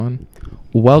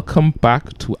welcome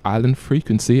back to Island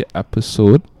Frequency,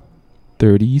 episode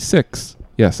 36.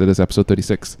 Yes, it is episode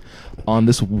 36. On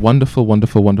this wonderful Wednesday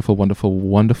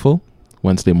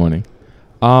morning.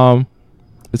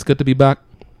 It's good to be back.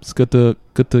 It's good to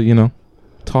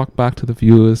talk back to the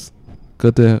viewers.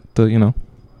 Good to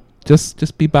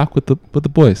just be back with the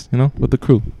boys, with the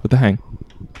crew, with the hang.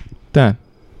 Dan,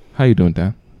 how you doing,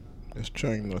 Dan? Just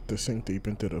trying not to sink deep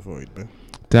into the void, man.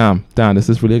 Damn, Dan, this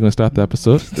is really going to start the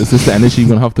episode? Is this the energy you're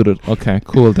going to have to do? Okay,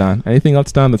 cool, Dan. Anything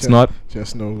else, Dan, that's not...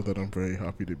 Just know that I'm very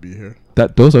happy to be here.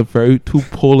 Those are very two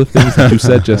polar things that you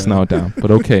said just now, Dan.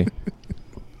 But okay.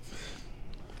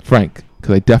 Frank,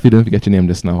 because I definitely didn't forget your name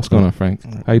just now. What's going on, Frank?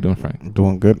 How you doing, Frank?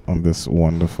 Doing good on this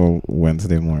wonderful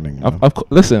Wednesday morning.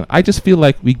 Listen, I just feel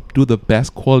like we do the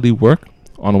best quality work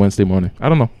on a Wednesday morning. I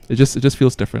don't know. It just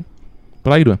feels different.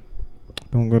 But how you doing?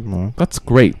 Doing good, man. That's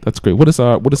great. What is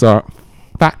our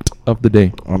fact of the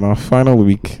day? On our final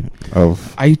week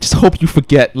of... I just hope you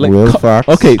forget. Facts.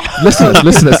 Okay,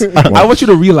 listeners. I want you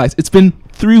to realize it's been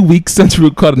 3 weeks since we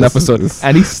recorded an episode,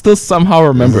 and he still somehow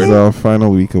remembered. This is our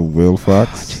final week of whale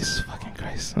facts. Jesus fucking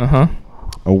Christ. Uh-huh.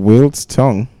 A whale's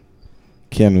tongue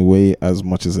can weigh as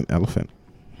much as an elephant.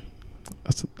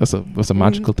 That's a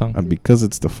magical tongue. And because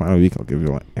it's the final week, I'll give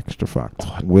you an extra fact.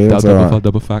 Oh, Whales are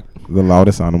double fact. the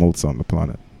loudest animals on the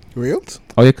planet. Whales?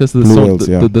 Oh yeah, because the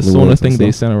sonar thing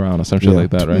they send around or something like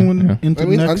that, right? I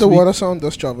mean, underwater sound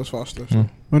does travel faster. So.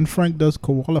 When Frank does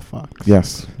koala facts.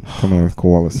 Yes, coming with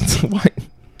koalas. Why?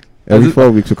 Every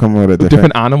 4 weeks we come with a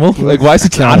different animal. Like, why is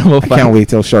it animal fact? I can't wait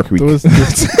till Shark Week. Those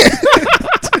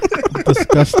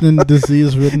disgusting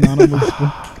disease-ridden animals.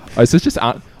 Is this just?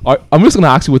 I'm just gonna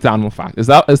ask you what the animal fact is.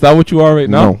 That what you are right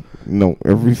now? No.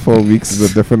 Every 4 weeks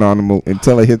is a different animal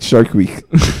until I hit Shark Week.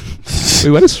 Wait,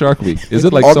 when is Shark Week? Is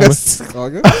it like August? So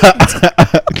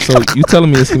you telling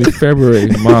me it's gonna be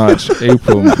February, March,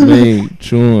 April, May,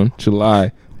 June,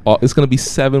 July? It's gonna be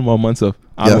 7 more months of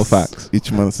animal facts.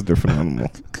 Each month is a different animal.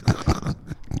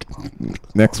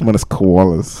 Next month is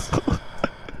koalas.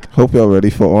 Hope you're ready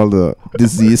for all the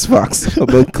disease facts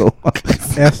about koalas.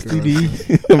 STDs.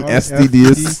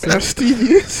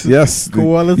 Yes.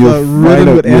 Koalas are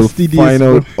riddled with STDs. You'll find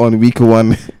out on week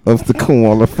 1 of the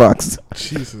koala facts.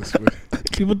 Jesus, man.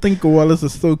 People think koalas are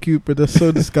so cute, but they're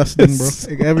so disgusting, bro.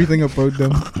 Like, everything about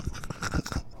them.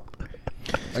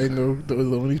 I know the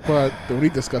only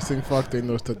disgusting fact I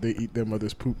know is that they eat their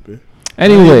mother's poop, man.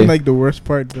 Anyway, like the worst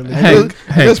part. Hank,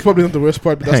 that's probably not the worst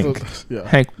part, but that's not.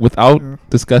 Hank, without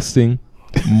discussing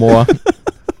more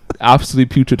absolutely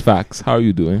putrid facts, how are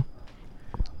you doing?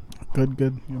 Good.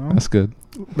 That's good.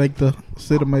 Like the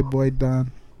state of my boy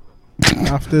Dan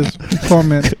after his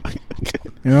comment,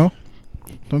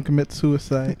 don't commit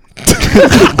suicide.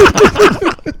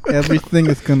 Everything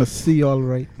is gonna see all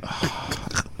right.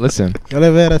 Listen, y'all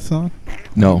ever heard that song?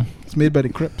 No. It's made by the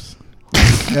Crips.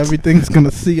 Everything's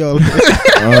gonna see all right.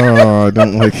 Oh, I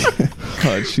don't like it.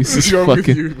 Oh, Jesus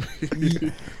fucking.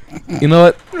 You know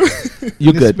what?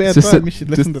 You're good. Just sit.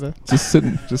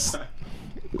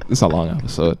 It's a long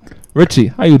episode. Richie,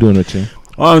 how you doing, Richie?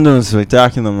 Oh, I'm doing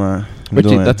spectacular, man.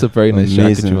 Richie, that's a very nice jacket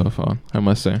amazing. you have on, I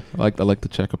must say. I like the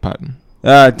checker pattern.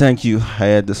 Thank you. I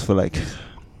had this for like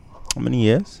how many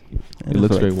years? It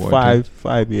looks very warm.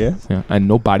 5 years. Yeah, and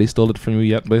nobody stole it from you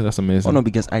yet, but that's amazing. Oh no,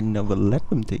 because I never let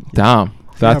them take it. Damn,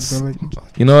 that's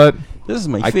you know what? This is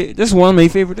my this is one of my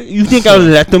favorite. You think I would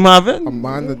let them have it? A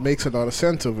man that makes a lot of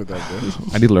sense over that, bro.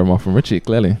 I need to learn more from Richie.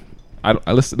 Clearly, I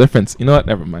listen the difference. You know what?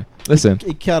 Never mind. Listen.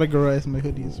 He categorized my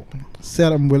hoodies.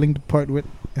 Said I'm willing to part with,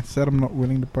 and said I'm not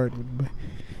willing to part with. But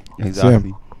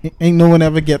exactly. Ain't no one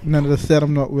ever get none of the said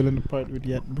I'm not willing to part with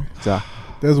yet. Bro. Yeah.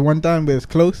 There's one time where it's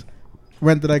close.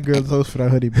 Went to that girl's house for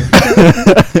that hoodie,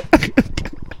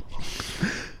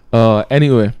 bro.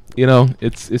 Anyway,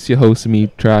 it's your host, me,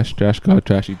 Trash God,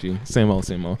 Trashy G. Same old.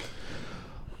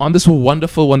 On this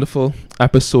wonderful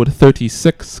episode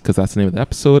 36, because that's the name of the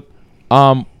episode,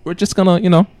 we're just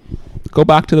gonna, go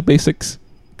back to the basics,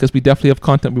 because we definitely have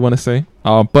content we want to say.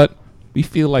 But we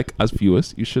feel like, as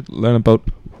viewers, you should learn about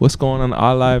what's going on in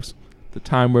our lives, the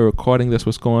time we're recording this,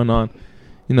 what's going on.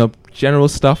 General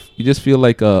stuff. You just feel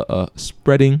like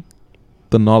spreading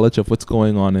the knowledge of what's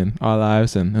going on in our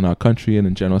lives and in our country and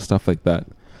in general stuff like that.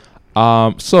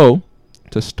 So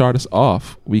to start us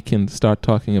off, we can start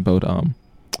talking about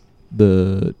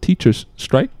the teachers'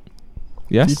 strike.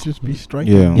 Yes, teachers be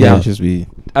striking. Yeah. Teachers be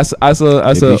as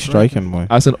striking, boy.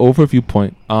 As an overview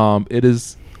point, it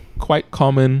is quite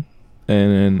common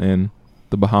in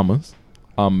the Bahamas,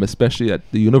 especially at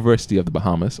the University of the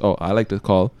Bahamas. I like to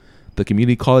call the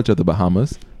Community College of the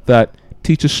Bahamas, that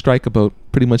teachers strike about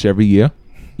pretty much every year,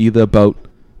 either about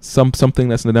something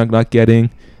that's they're not getting,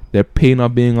 Their pay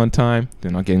not being on time.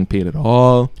 They're not getting paid at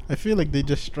all. I feel like they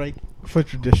just strike for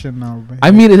tradition now. Man.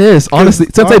 I mean, it is honestly.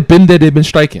 Since I've been there, they've been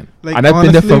striking, Like, and I've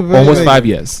been there for honestly, almost like- 5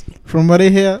 years. From what I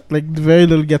hear, like very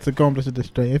little gets accomplished with the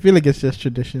strike. I feel like it's just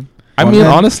tradition. I mean, And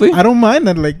honestly, I don't mind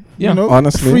that. Like Yeah. you know,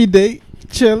 Honestly. free day,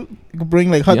 chill. You can bring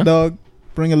like hot Yeah. dog,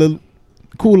 bring a little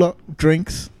cooler,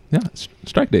 drinks. yeah,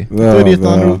 strike day. 30th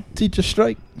annual teacher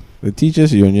strike. The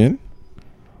teachers union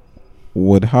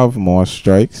would have more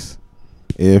strikes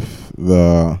if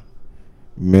the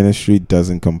ministry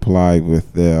doesn't comply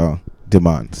with their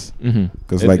demands. Mm-hmm.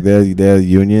 Because like their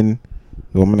union,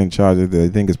 the woman in charge of it, I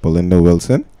think is Belinda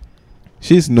Wilson.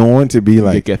 She's known to be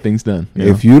like, get things done.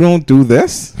 if you don't do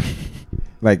this,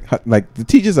 like the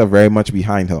teachers are very much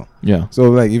behind her. Yeah. So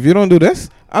like if you don't do this,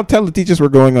 I'll tell the teachers we're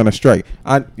going on a strike.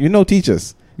 And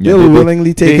teachers, Yeah, they'll they-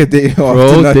 willingly take a day off to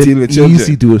Bro, not they deal with children.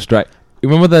 easy do a strike.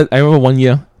 Remember that? I remember one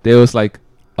year they was like,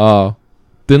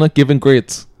 they're not giving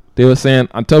grades. They were saying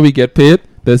until we get paid,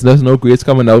 there's no grades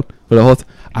coming out for the whole.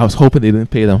 I was hoping they didn't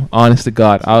pay them. Honest to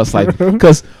God, I was like,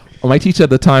 because my teacher at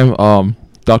the time,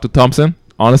 Dr. Thompson,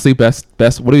 honestly, best.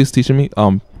 What he was teaching me,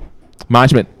 best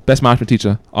management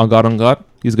teacher. On God,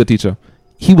 he's a good teacher.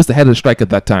 He was the head of the strike at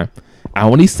that time, and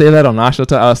when he said that on national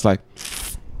TV, I was like,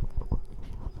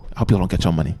 I hope you don't get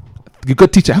your money. You're a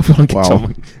good teacher. I hope you don't get your Wow.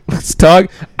 money. Let's talk.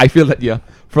 I feel that, yeah.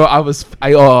 Bro,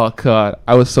 oh God,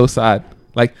 I was so sad.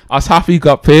 Like, I was happy you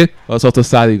got paid. I was also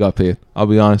sad you got paid. I'll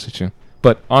be honest with you.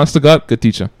 But honest to God, good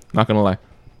teacher. Not gonna lie.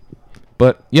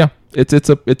 But yeah, it's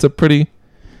a pretty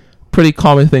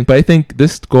common thing. But I think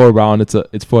this go around,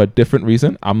 it's for a different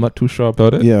reason. I'm not too sure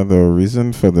about it. Yeah, the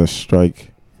reason for the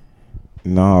strike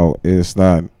now is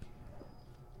that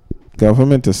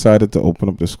government decided to open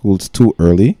up the schools too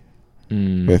early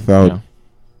without yeah.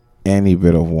 any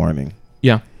bit of warning.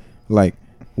 Yeah. Like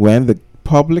when the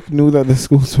public knew that the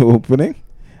schools were opening,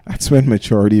 that's when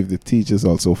majority of the teachers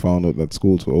also found out that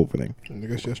schools were opening.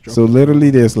 Niggas just So literally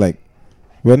there's like,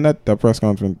 when that press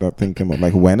conference, that thing came up,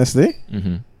 like Wednesday,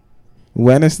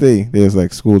 there's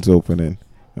like schools opening.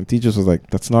 And teachers was like,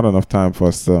 that's not enough time for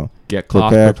us to Get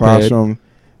prepare prepared. classroom.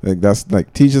 Like that's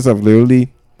like teachers have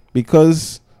literally,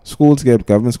 because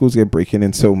government schools get breaking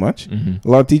in so much, Mhm. a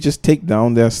lot of teachers take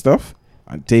down their stuff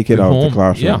and take it At out of the home,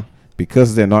 classroom yeah.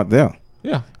 because they're not there.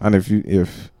 Yeah. And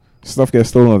if stuff gets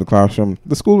stolen out of the classroom,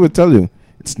 the school would tell you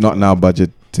it's not in our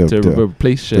budget to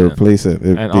Replace shit. replace it.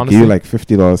 They give honestly- you like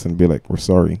 $50 and be like, we're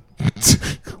sorry.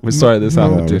 We're sorry this No,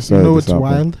 happened we're to you. sorry You know this what's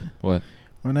happened. wild? What?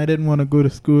 When I didn't want to go to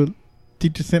school,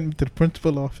 teacher sent me to the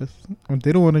principal office. When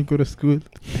they don't want to go to school,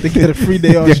 they get a free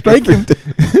day off striking.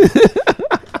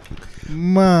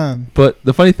 Man, But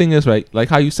the funny thing is, right, like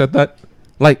how you said that,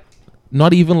 like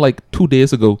not even like 2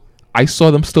 days ago, I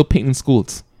saw them still painting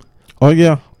schools. Oh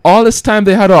yeah, All this time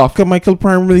they had off. Michael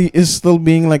Primary is still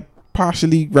being like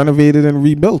partially renovated and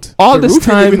rebuilt. All The this roof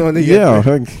ain't even time, on it yet, Yeah,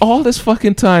 man. like, all this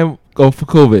fucking time for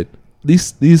COVID.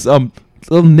 These little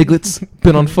nigglets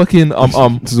been on fucking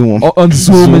Zoom, on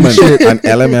Zoom and shit. and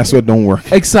LMS what don't work.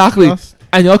 Exactly. that's,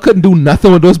 And y'all couldn't do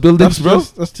nothing with those buildings, bro.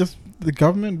 that's just the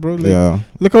government, bro. Like, Yeah,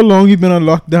 look how long you've been on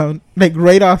lockdown. Like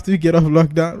right after you get off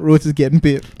lockdown, roads is getting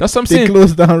paved. That's what I'm They saying.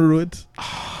 closed down roads,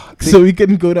 so we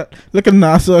couldn't go that. Look at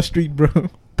Nassau Street, bro.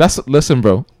 Listen,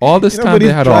 bro. All this time Nobody's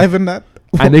they had off, driving that,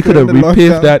 and they could have during the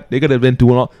repaved lockdown. that. They could have been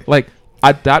doing all like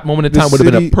at that moment in The time would have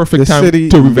been a city- perfect the time city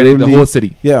to renovate the literally- whole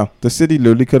city. yeah. The city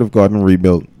literally could have gotten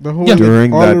rebuilt The whole Yeah.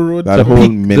 during all that the roads, that the whole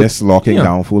peak- menace locking yeah.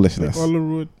 down foolishness. all the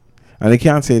road. And they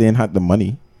can't say they didn't have the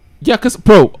money. Yeah, cause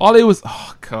bro, all it was,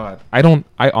 oh god,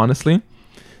 I honestly,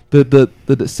 the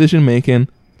decision making,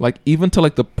 like even to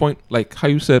like the point, like how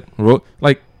you said road,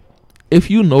 like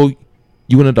if you know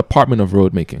you in a department of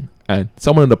road making and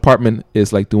someone in the department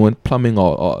is like doing plumbing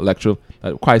or electrical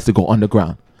that requires to go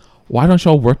underground, why don't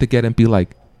y'all work together and be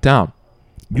like, damn,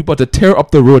 you about to tear up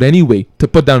the road anyway to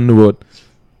put down the road.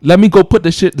 Let me go put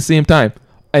the shit at the same time.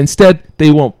 Instead,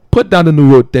 they won't put down the new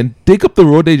road, then dig up the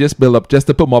road they just built up just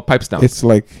to put more pipes down. It's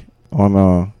like on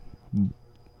a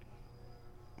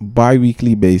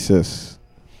bi-weekly basis,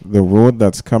 the road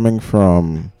that's coming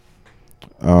from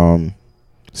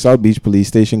South Beach Police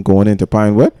Station going into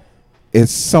Pinewood,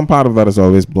 it's some part of that is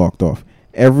always blocked off.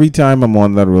 Every time I'm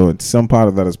on that road, some part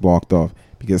of that is blocked off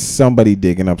because somebody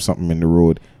digging up something in the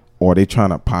road or they trying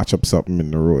to patch up something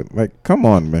in the road. Like, come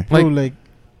on, man. Bro, like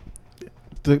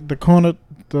the corner,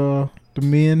 the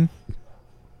main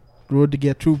road to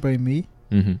get through by me,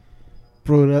 Mm-hmm.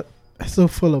 bro, that's so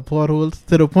full of potholes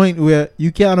to the point where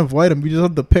you can't avoid them. You just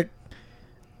have to pick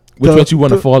Which one you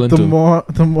want to fall into?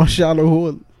 the more shallow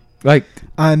hole. Like,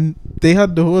 And they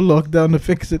had the whole lockdown to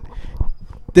fix it.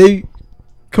 They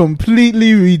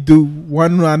completely redo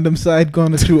one random side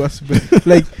going through us. But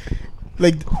like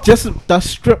like just that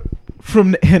strip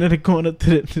from the end of the corner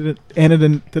to the end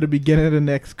of to the beginning of the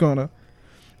next corner,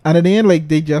 and at the end, like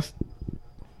they just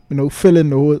fill in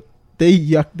the whole. They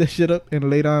yuck the shit up and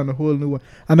lay down a whole new one,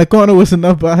 and the corner wasn't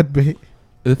that bad, but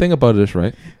The thing about it is,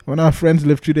 right? when our friends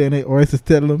live through there, and they always just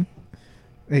tell them,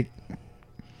 like,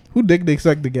 who dick they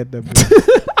suck to get them?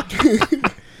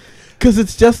 Because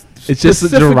it's just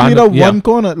specifically random, that one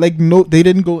corner. Like, no, they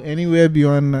didn't go anywhere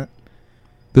beyond that.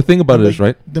 The thing about it is,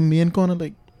 right? The main corner,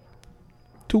 like,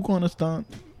 2 corners down,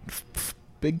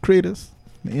 big craters.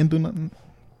 They ain't do nothing.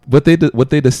 What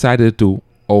they decided to do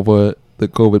over the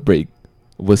COVID break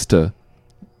was to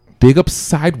dig up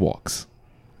sidewalks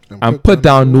and put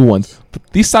down new ones.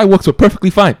 These sidewalks were perfectly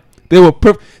fine. They were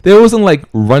there wasn't like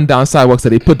run down sidewalks that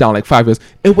they put down like 5 years.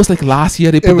 It was like last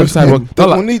year they put them sidewalks.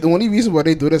 The only reason why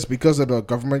they do this is because of the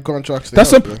government contracts.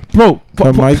 That's what, bro.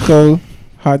 Michael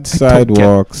had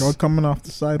sidewalks Y'all coming off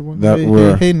the sidewalk. that hey,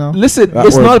 were hey now. Listen, that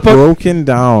it's were not about. broken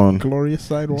down Glorious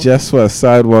sidewalk. just for a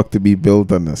sidewalk to be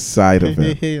built on the side of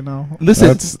it. Hey now. Listen,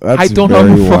 That's I don't very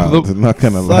have a wild. problem. I'm not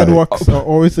gonna lie. Sidewalks are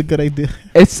always a good idea.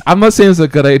 I'm not saying it's a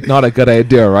good not a good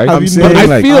idea, right? Have I'm you saying I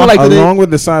like, feel like along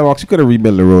with the sidewalks, you could have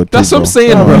rebuilt the road. That's too, what I'm bro.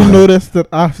 saying, Have bro. you noticed that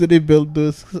after they built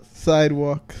those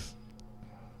sidewalks,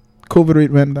 COVID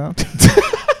rate went down?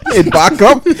 It back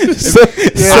up.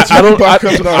 I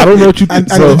don't know what you.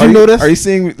 And So did you notice? Are you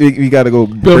saying we got to go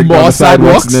Build break more down the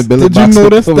sidewalks and then build Did it you back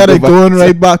notice up? that Go it back- going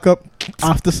right back up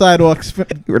after sidewalks?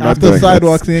 We're not After doing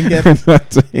sidewalks this. didn't We're not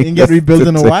doing didn't get this rebuilt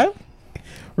in a today. while.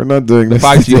 We're not doing The this.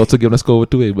 5G also giving us COVID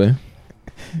too, man.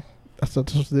 That's what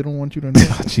they don't want you to know.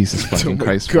 Jesus fucking Oh my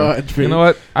Christ, bro. God, You know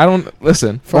what? I don't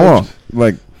listen. Oh,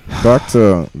 like back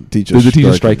to teachers. The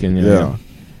teacher striking, yeah.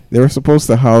 They were supposed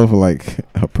to have like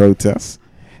a protest.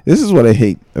 This is what I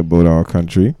hate about our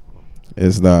country,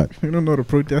 is that You don't know the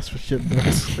protest for shit, bro.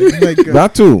 Like,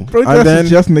 that too, protest and then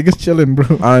is just niggas chilling,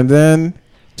 bro. and then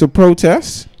to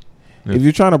protest. Yeah. If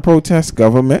you're trying to protest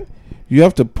government, you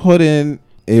have to put in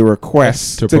a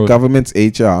request To to government's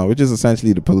HR, which is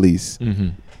essentially the police, Mm-hmm.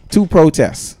 to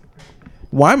protest.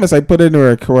 Why must I put in a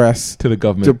request To the to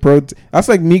government. protest? That's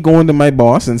like me going to my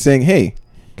boss and saying, "Hey,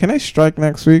 can I strike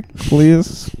next week,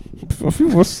 please? A few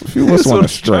of us want to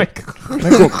strike.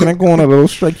 Can I go on a little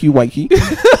strike, you whitey?"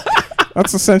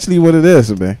 That's essentially what it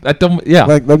is, man. That don't. Yeah.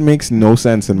 Like that makes no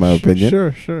sense in my opinion.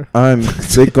 Sure. And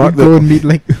they got Go the and meet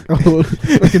like a whole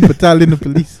fucking battalion of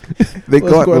police. they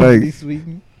What's got going on like this week?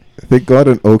 they got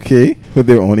an okay, but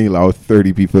they only allowed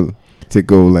 30 people to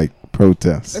go like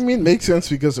protest. I mean, it makes sense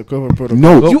because of COVID protocol.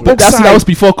 No, Well, you that outside. was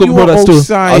before COVID You protocols are too.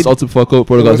 outside. I was also before COVID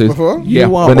protocols. It was before? Yeah.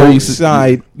 You are when they used to-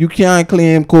 outside. You can't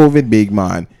claim COVID, big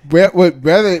man. Where are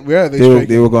they They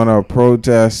striking? were gonna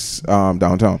protest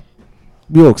downtown.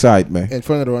 Be outside, man. In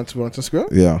front of the Wanton Square?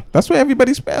 Yeah, that's where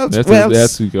everybody spells.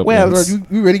 That's we got. well, Bro,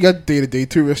 we already got day-to-day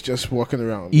tourists just walking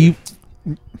around.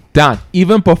 Dan,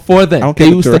 even before I then, don't they care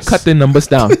the used to tourists. cut their numbers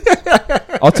down.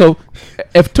 Also,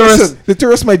 if tourists Listen, the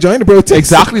tourists might join the protest.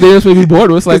 exactly they just would be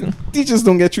bored. It was like, Teachers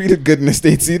don't get treated good in the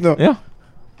States, you know. yeah.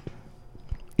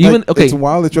 Even Like, okay, it's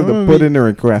wild that you have to Remember put we- in a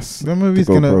request Remember to he's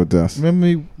go gonna. protest. Remember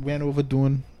we went over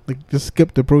doing like just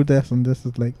skip the protest and this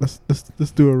is like let's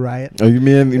do a riot. Oh, you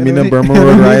mean And the then Burma we- Road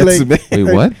and we riots? like- man?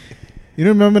 wait, what? You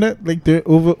don't remember that? Like the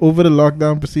over the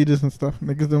lockdown procedures and stuff.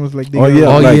 Niggas then was like they Oh gonna- yeah,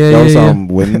 Oh, like yeah, that was yeah.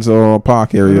 Windsor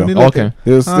Park area. Really? Like Okay,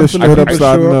 There's Ah, this so straight like up I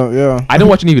starting. show Yeah. I didn't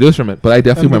watch any videos from it, but I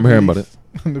definitely and the remember hearing about it.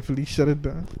 police- And the police shut it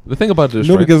down. The thing about this,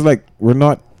 No, right? because like we're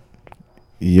not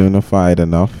unified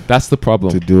enough That's the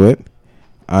problem. to do it,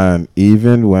 and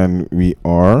even when we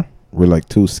are, we're like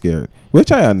too scared,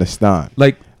 which I understand.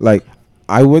 Like, Like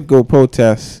I would go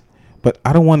protest, but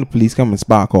I don't want the police come and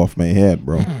spark off my head,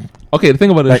 bro. okay, the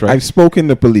thing about this, Like right? I've spoken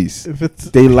to police. If it's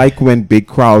They like when big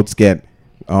crowds get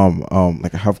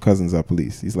like I have cousins at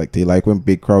police. He's like they like when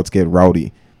big crowds get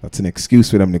rowdy. That's an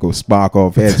excuse for them to go spark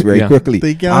off heads very Yeah. quickly.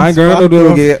 They can't I ain't gonna spark do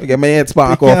off. get my head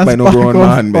spark they off can't by no spark grown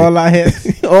off man, man. all our heads.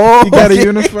 Oh, You gotta okay.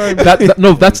 unify.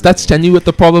 No, that's genuine. What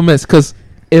the problem is, because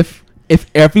if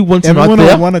everyone's Everyone not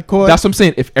there, on one accord. that's what I'm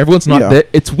saying. If everyone's not Yeah. there,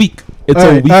 it's weak. It's a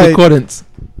Alright, weak alright. accordance.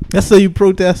 Let's say you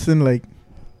protesting like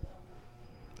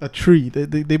a tree.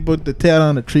 They put the tear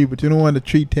down a tree, but you don't want the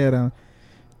tree tear down.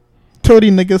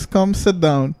 30 niggas come sit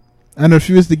down and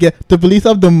refuse to get. The police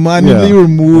have to manually Yeah.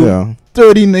 remove Yeah.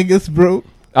 30 niggas, bro.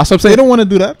 That's what I'm They saying. don't want to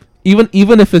do that.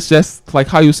 Even if it's just like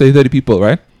how you say 30 people,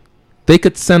 right? They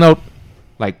could send out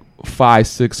like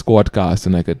 5-6 squad cars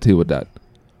and I could deal with that.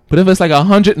 But if it's like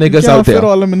 100 You niggas can't out fit there,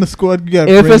 all them in the squad. You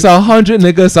gotta if bring- it's 100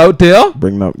 niggas out there,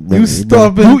 you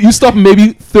stop it. you stop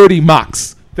maybe 30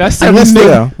 max. That's And when, every nigga,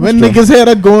 Yeah, when that's true. niggas hear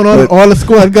that going on, But- all the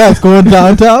squad guys going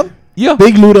downtown, yeah.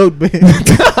 big loot out, man.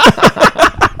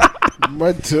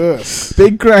 My just.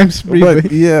 Big crime spree. But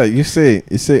baby. yeah, you say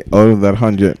out of that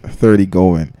 130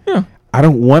 going. Yeah. I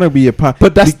don't want to be a part.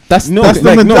 But that's no, that's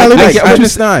the like, no, mentality. I get what you-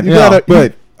 understand. you gotta-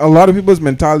 but a lot of people's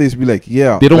mentality is be like,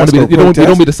 yeah, they don't want let's to be. go They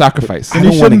don't be protest. the sacrifice. I And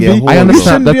don't you wanna shouldn't get be. hold I of it. You understand.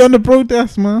 shouldn't be That's- on the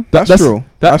protest, man. That's true.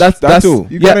 That's That too.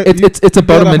 You Yeah, gotta- it's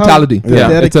about a gotta have mentality. Yeah.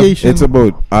 Yeah, it's a, dedication. It's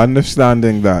about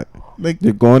understanding that Like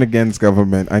you're going against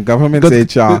government, and government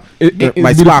Because HR it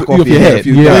might be the- spark off your head a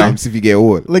few Yeah. times if you get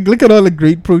old. Like, look at all the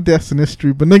great protests in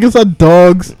history, but niggas are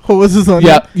dogs, hoses on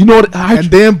Yeah, it, you know what? and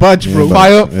damn budge, bro. Yeah,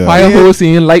 Fire, Yeah. fire Damn- hose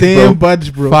ain't like, Damn bro.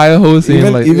 budge, bro. Fire hose ain't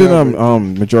Even like. even Yeah,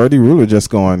 majority ruler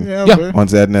just gone Yeah. bro. on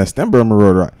ZNS. Them Burma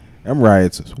Road them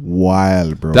riots is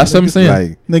wild, bro. That's what I'm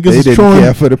saying. Like Niggas they is didn't throwing,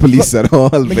 care for the police at all.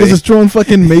 niggas man. is throwing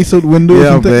fucking mace out windows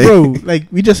Yeah, and man. bro. Like,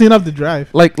 we just ain't have to drive.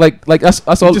 Like that's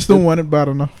We all. just don't want it bad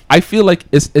enough. I feel like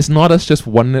it's not us just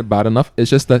wanting it bad enough.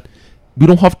 It's just that we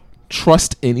don't have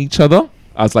trust in each other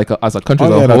as a country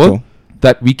Oh, as yeah, a that whole. too.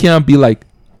 That we can't be like,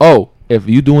 oh, if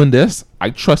you doing this,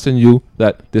 I trust in you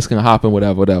that this can happen,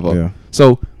 whatever. Yeah.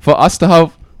 So for us to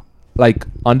have like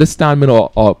understanding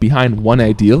or behind one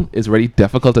ideal is already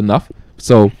difficult enough.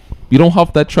 So we don't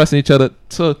have that trust in each other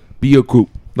to be a group.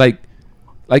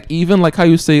 Like even like how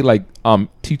you say like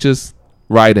teachers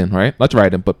riding, right? Not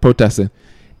riding, but protesting.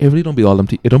 It really don't be all them.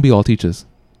 It don't be all teachers.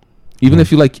 Even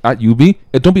if you like at UB,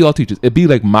 it don't be all teachers. It be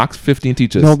like max 15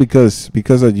 teachers. No, because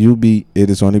at UB it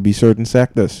is only be certain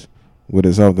sectors where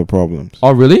there's other problems.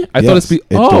 Oh really? I thought it's be.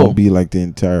 It Oh, don't be like the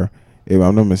entire. If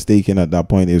I'm not mistaken, at that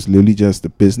point it was literally just the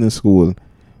business school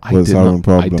I was did having not. I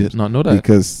problems did not know that.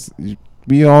 because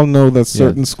we all know that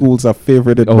certain schools are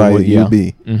favorited Oh, by well, yeah. UB,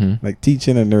 Mm-hmm. like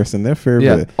teaching and nursing. They're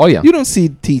Yeah. favored. Oh yeah. You don't see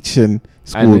teaching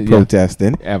school yeah.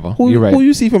 protesting. Ever. Who, You're right. who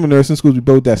you see from a nursing school be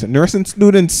protesting? Nursing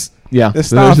students. Yeah. The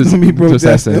staff There's don't be just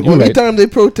protesting. The You're only right. time they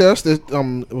protest is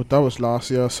that was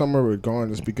last year. Summer we're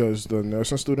gone is because the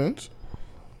nursing students,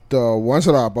 the ones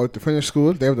that are about to finish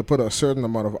school, they have to put a certain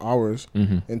amount of hours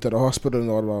Mm-hmm. into the hospital in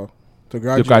order to To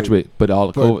graduate. graduate, but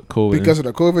all But COVID. Because of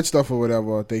the COVID stuff or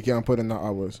whatever, they can't put in the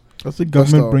hours. That's the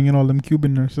government the- bringing all them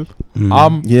Cuban nurses.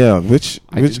 Yeah, which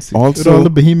I didn't see- With all the also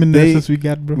Bahamian they- nurses we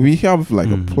got, bro. we have like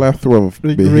Mhm. a plethora of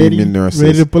Like, Bahamian nurses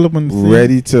ready to pull up on the scene.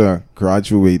 ready to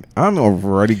graduate. I don't know if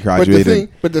already graduated.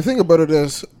 But the thing about it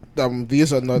is,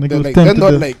 these are not Nigga they're, was like, they're tempted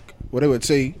not to- like what I would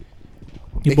say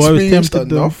Your boy was experienced tempted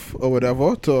though. enough or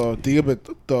whatever to deal with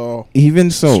the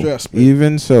Even so, stress, man.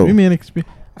 even so, We mean experience.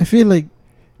 I feel like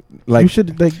you like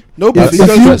should like no, but If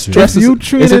because you- stress if you is,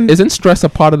 train isn't stress a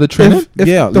part of the training? if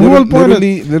yeah, the whole point of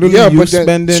literally, yeah, you but then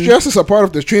spending stress is a part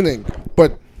of the training,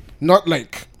 but not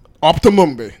like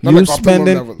optimum, babe. Not you like optimum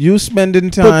level. spending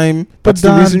time. but that's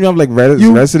the reason Dan, you have like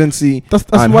you- residency. that's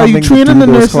and why you having to train in do the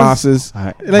those nurses. classes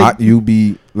Like at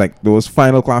UB, like those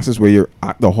final classes where you're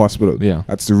at the hospital. Yeah.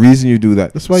 That's the reason you do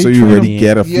that. That's why so you you train already them.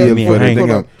 get a Yeah, feel me for the and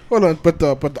thing. hold on. But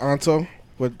the answer,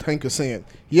 what Hank is saying,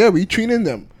 yeah, we training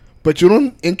them, but you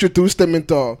don't introduce them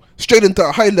straight into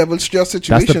a high level stress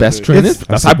situation. That's the best babe. training. It's-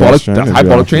 That's the best hydraulic. That's training,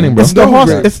 hydraulic yeah. training, bro. it's the No,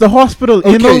 right. it's the hospital.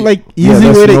 You know, Okay. like Yeah, easy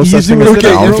there's way to no such easy thing way as to Okay,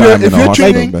 the get if downtime you're, in if the you're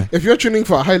hospital, training, babe. if you're training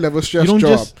for a high level stress You don't job,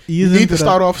 just ease you need into to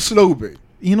start off slow, babe.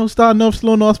 You know, starting off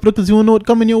slow in the hospital because you don't know what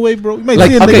coming your way, bro. You might Like,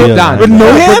 see a okay, nigga Dan, with no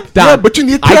Yeah, head. Dan, Yeah, but you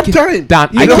need I prep get- time. Dan,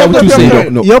 You I don't get have what the you're prep saying.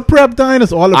 time. No. Your prep time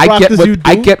is all the I get practice what you do.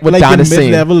 I get what like Dan in is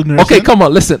saying. mid-level nursing. Okay, come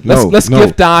on, listen. Let's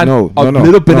give Dan a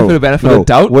little benefit of the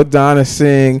doubt. What Dan is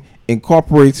saying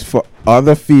incorporates for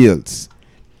other fields.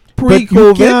 But you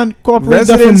Pre-COVID, can't incorporate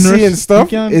that for residency nurses. and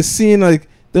stuff You can't- is seen like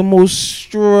the most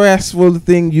stressful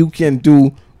thing you can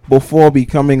do before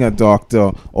becoming a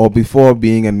doctor or before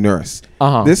being a nurse.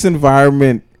 Uh-huh. This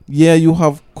environment, yeah, you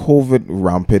have COVID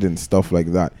rampant and stuff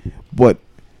like that, but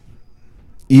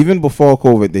even before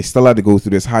COVID, they still had to go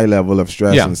through this high level of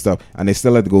stress Yeah. and stuff, and they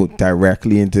still had to go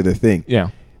directly into the thing. Yeah.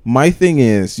 My thing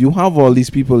is, you have all these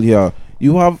people here.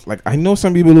 You have, like, I know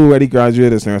some people who already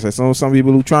graduated as nurse. I know some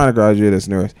people who trying to graduate as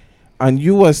nurse. And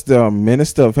you, as the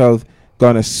Minister of Health,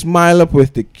 gonna smile up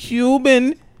with the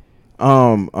Cuban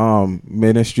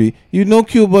ministry. You know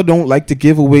Cuba don't like to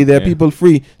give away their Yeah. people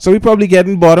free. So we probably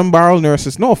getting bottom barrel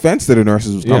nurses. No offense to the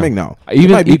nurses who's Yeah. coming now. Even-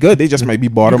 They might be e- good. They just might be You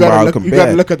bottom gotta, barrel look, you gotta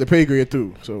compared. look at the pay grade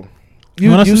too. So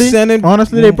You honestly, sending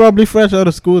honestly, they probably fresh out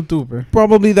of school too, bro.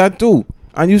 probably that too.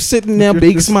 And you sitting there, It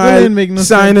big still smile, didn't make no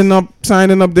signing sense. up,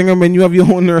 Dingham, and you have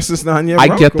your own nurses down here. I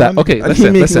bro. get go that. on. Okay, That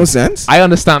listen, makes no listen. sense. I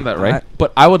understand that, right?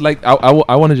 But I would like,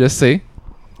 I want to just say,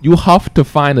 you have to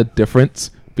find a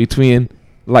difference between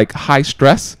like high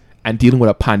stress and dealing with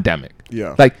a pandemic.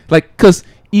 yeah, Like, because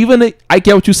even I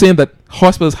get what you're saying that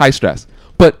hospital is high stress,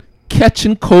 but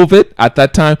catching COVID at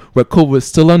that time where COVID was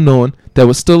still unknown, there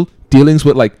was still dealings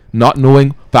with like not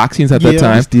knowing vaccines at that Yeah.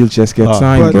 time. This deal just get but-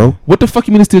 signed, bro. What the fuck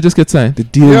you mean this deal just get signed? The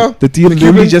deal, Yeah. the deal The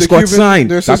literally Cuban- just the got Cuban signed.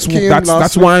 nurses That's came that's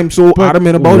last why I'm so But-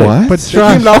 adamant about What? it. But They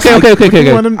came last Okay, week. okay, okay, But you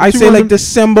okay. want them- I you say want like them-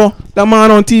 December, the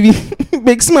man on TV,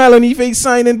 big smile on his face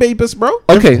signing papers, bro.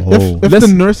 Okay. Oh. If the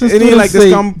Listen, nursing it ain't students like this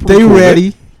say come they pre-COVID.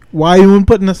 ready, why you ain't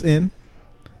putting us in?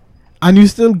 And you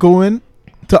still going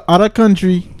to other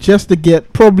country just to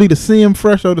get probably the same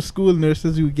fresh out of school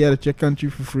nurses you get at your country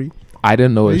for free. I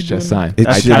didn't know What it's you just doing? signed. It's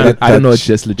I just- didn't know that's- it's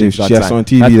just legit it's got just signed. on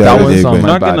TV That that one's day, on man. my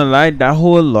Not bad. gonna lie, that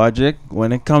whole logic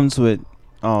when it comes with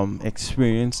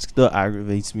experience still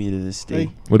aggravates me to this day. Hey.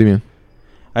 What do you mean?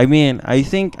 I mean,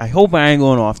 I hope I ain't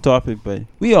going off topic, but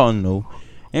we all know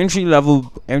entry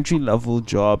level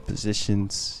job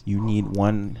positions you need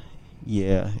 1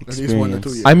 year At least 1 to 2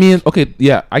 experience. years. I mean, okay,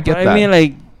 yeah, I get But that. I mean,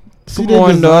 like, See, come they on,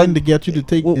 designed dog. to get you to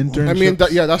take Well, internships. I mean,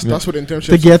 that's what internships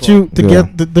to get are for. you to Yeah.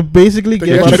 get the basically To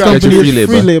get get other you that- get you companies free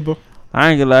free labor. I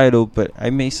ain't gonna lie though, but I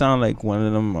may sound like one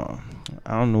of them.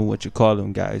 I don't know what you call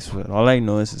them guys, but all I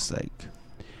know is it's like,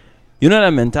 you know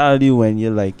that mentality when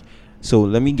you're like, so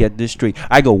let me get this straight.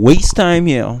 I go waste time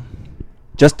here,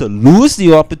 just to lose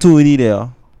the opportunity there,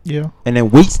 Yeah, and then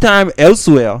waste time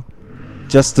elsewhere,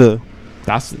 just to.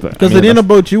 That's the because it ain't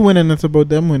about you winning; it's about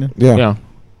them winning. Yeah. yeah.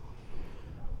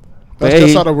 That's Hey.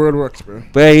 just how the world works, bro.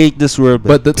 But I hate this world.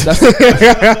 But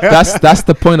that's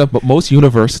the point of most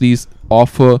universities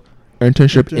offer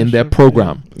internship in their Internship,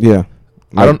 program. Yeah.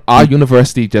 I don't. Our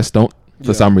university just don't for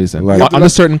Yeah. some reason. Like- You have to Under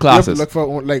look- certain You have to classes. look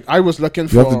for, like, I was looking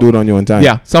for. You have to do it on your own time.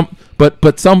 Yeah,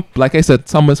 but some, like I said,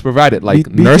 some is provided, like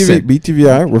nursing.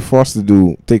 BTVI, we're forced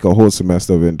to take a whole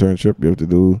semester of internship. You have to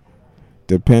do,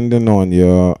 depending on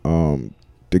your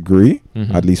degree,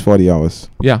 Mhm. at least 40 hours.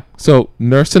 Yeah, so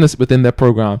nursing is within their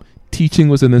program. Teaching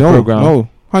was in the No, program. no,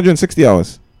 160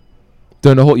 hours.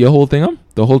 During your whole thing,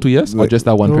 the whole 2 years, or Like- just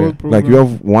that one The whole period. Like you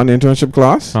have one internship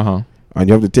class, Uh huh. and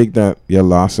you have to take that your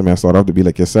last semester. It'll have to be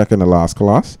like your second to last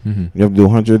class. Mm-hmm. You have to do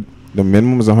 100. The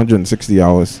minimum is 160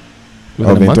 hours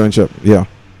Within of a month, internship. Yeah,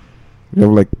 you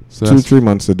have like so 2-3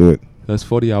 months to do it. that's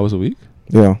 40 hours a week.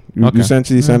 Yeah, you Okay.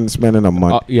 essentially spending a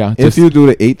month. Yeah, If just, you do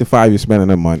the 8 to 5, you spend in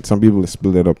a month. Some people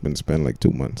split it up and spend like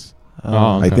 2 months. Oh,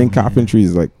 I okay. think carpentry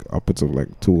is like upwards of like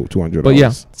 200. But yeah,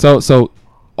 hours. so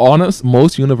honest,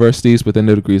 most universities within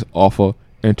their degrees offer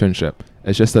internship.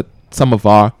 It's just that some of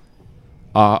our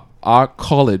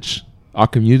college, our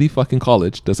community fucking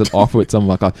college, doesn't offer it. Some of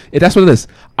our college. That's what it is.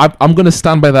 I'm gonna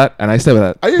stand by that, and I say by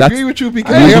that. I That's agree with you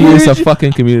because UVA I is a have,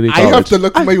 fucking community I college. have to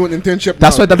look for my own internship.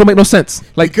 That's now, why that don't make no sense.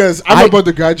 Like because I'm I- about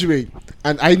to graduate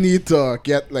and I need to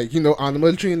get, like,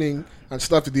 animal training and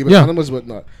stuff to deal with Yeah. animals,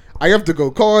 whatnot. I have to go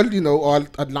call, all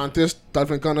Atlantis,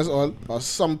 Dolphin Connors, or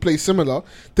some place similar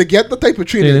to get the type of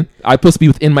training. I'm supposed to be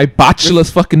within my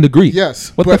bachelor's fucking degree.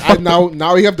 Yes, What but the fuck?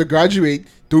 now I have to graduate,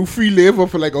 do free labor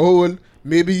for like a whole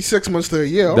maybe 6 months to a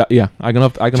year I can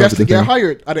have just to do get thing.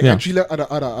 hired at an Yeah. entry at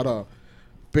a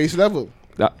base level.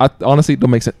 That honestly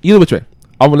don't make sense. Either which way.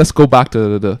 Let's go back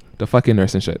to the fucking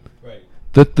nursing shit. Right.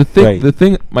 The thing Right. the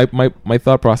thing my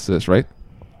thought process, right?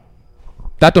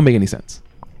 That don't make any sense.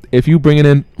 If you bringing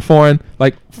in foreign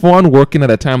working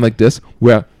at a time like this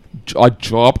where a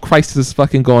job crisis is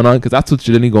fucking going on, because that's what's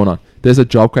generally going on. There's a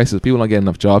job crisis. People don't get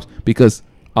enough jobs because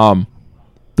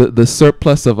the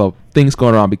surplus of things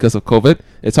going around because of COVID.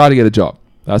 It's hard to get a job.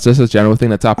 That's just a general thing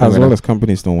that's happening. As right well now. as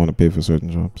companies don't want to pay for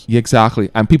certain jobs. Yeah, exactly,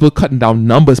 and people cutting down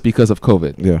numbers because of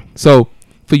COVID. Yeah. So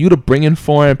for you to bring in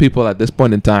foreign people at this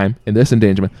point in time in this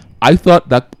endangerment, I thought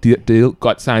that deal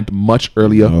got signed much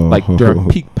earlier, like during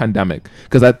peak pandemic,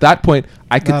 because at that point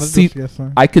I could see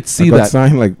I got that.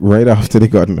 signed like right after they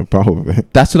got in the power of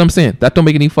it. That's what I'm saying. That don't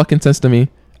make any fucking sense to me.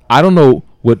 I don't know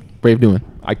what Brave doing.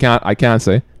 I can't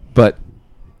say, but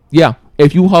yeah,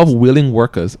 if you have willing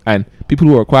workers and people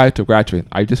who are required to graduate,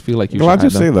 I just feel like you Well, I should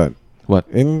just hire say them. that. What?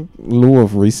 In lieu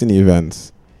of recent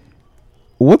events,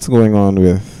 what's going on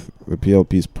with the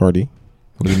PLP's party?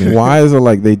 What do you mean? Why is it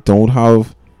like they don't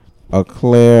have a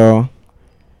clear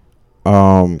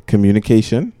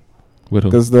communication? With who?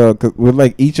 Because with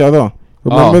like each other.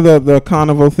 Remember the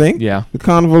carnival thing? Yeah. The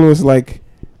carnival was like,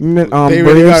 They really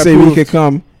Brave got say we approved. could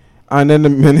come, and then the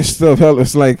minister of health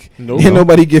was like, No. ain't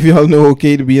nobody give y'all no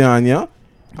okay to be on, yeah?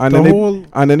 And The then whole-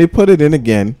 and then they put it in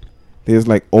again. They was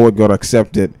like, oh, it got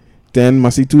accepted. Then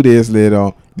must see 2 days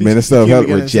later, They minister of came health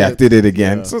again and rejected it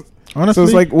again. Yeah. So Honestly,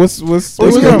 it's like what's Oh,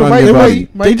 going yeah, on my- in your my- body?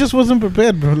 they just wasn't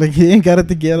prepared, bro. Like he ain't got it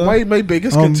together. My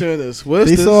biggest concern is where's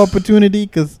They this? saw opportunity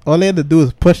because all they had to do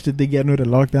is push that they get rid of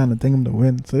lockdown and think them to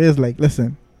win. So they was like,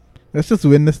 listen, let's just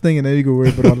win this thing and then we go worry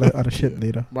about all that other shit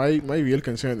later. My real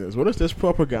concern is what is this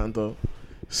propaganda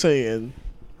saying?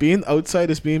 Being outside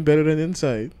is being better than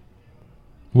inside.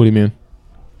 What do you mean?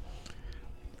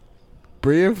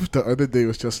 Brave the other day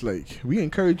was just like, we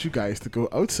encourage you guys to go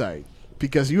outside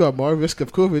because you have more risk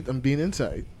of COVID than being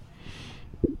inside.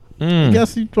 I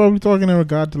guess he's probably talking in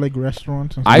regard to like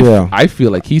restaurants and stuff. I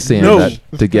feel like he's saying No. that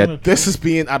to get. This is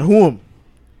being at home.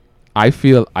 I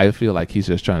feel like he's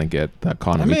just trying to get the I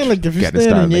economy. mean, like if you're getting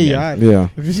staying in started your again. yard, Yeah.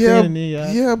 if you're Yeah, staying in your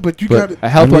yard, yeah, but you But got a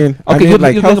health I mean,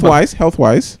 okay, health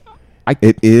wise, I-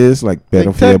 it is like better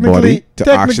Like, for your body to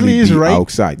technically actually he's be right.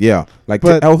 outside. Yeah, like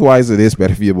But health wise, it is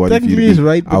better for your body for you technically to he's be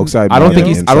right. but outside. I don't more think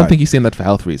than he's. I don't inside. think he's saying that for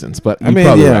health reasons, but I you're mean,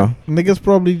 probably yeah. right. Niggas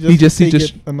probably just He just- take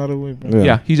just- it another way. Bro. Yeah.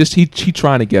 Yeah, he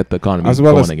trying to get the economy As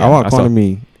well going as again. our That's all.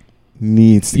 economy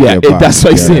needs to Yeah, get back that's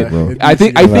what he's together, saying. bro. I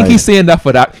think Like, he's saying that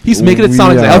for that. He's making it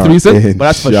sound like we it's a health are reason, in but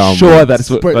that's for shambles. sure. That's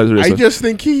what. But that's what it I is. just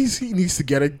think he needs to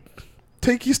get it.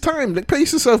 Take his time. Like,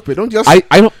 pace yourself, but don't just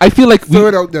I feel like throw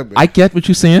it out there. Man. I get what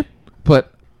you're saying,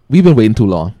 but we've been waiting too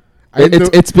long. I know-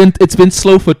 It's been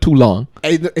slow for too long.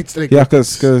 it's like Yeah,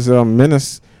 because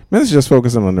Menace just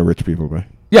focusing on the rich people, bro.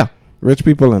 Yeah. Rich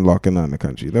people and locking down the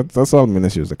country. That's all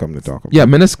ministers are coming to talk about. Yeah,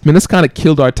 Menace kind of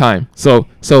killed our time. So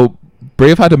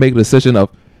Brave had to make a decision of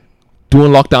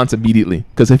doing lockdowns immediately.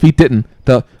 Because if he didn't,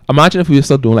 imagine if we were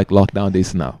still doing like lockdown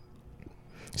days now.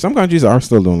 Some countries are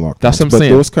still doing lockdowns. That's what I'm but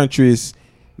saying. those countries,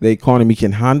 the economy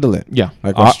can handle it. Yeah,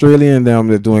 Like Australia and them,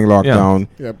 they're doing lockdown.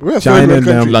 yeah, but we're a third China world and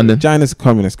them, country. London. China's a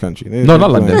communist country. No, not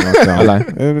doing London. lockdown. I lie.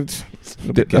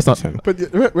 That's not- China. But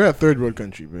we're a third world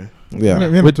country, bro. Yeah. We're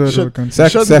in a With- third shut- world country.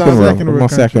 shut Second down world. second We're world more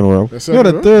second world. The You know second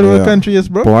the world? third world Yeah. country is,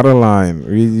 bro. Borderline.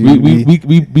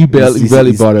 We barely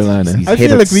he's- borderline it. he's I feel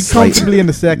headed like we slightly- comfortably in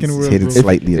the second he's world, headed bro.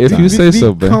 slightly If at you times. say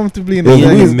so, bro. comfortably in If the we-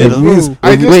 second if we- world.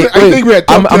 I think we're a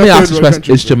top I'm gonna tier ask third this world question: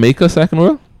 country, is bro. Jamaica second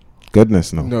world?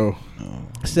 Goodness, no. No,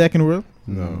 Second world.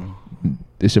 no,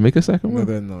 Is Jamaica second no, world?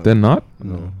 they're not. They're not.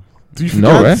 No. Do you No,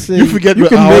 forget- right? I'd say You forget you we're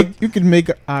can our- make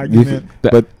an argument.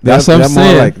 But That's what I'm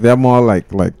saying. They're more like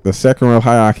the second world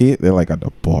hierarchy. They're like at the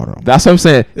bottom. That's what I'm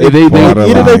saying. It's They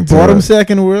borderline. Either they to bottom it.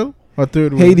 second world or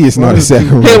third world. Haiti is One not of a the second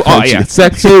two. world. Hey, oh country. yeah,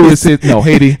 Haiti is it? No,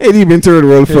 Haiti. Haiti been third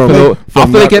world from. No, from I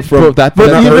feel like that- it for that.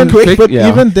 But Not even earthquake, but yeah.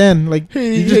 even then, like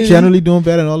Haiti- you're just Haiti- generally doing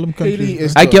better in all them Haiti countries.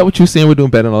 is bro. I get what you're saying. We're doing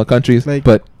better in other countries, Like-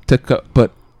 but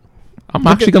I'm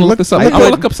Look actually at- gonna look look- this up. look I'm gonna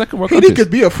at- look up second world Haiti countries.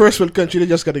 could be a first world country. They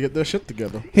just got to get their shit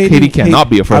together. Haiti cannot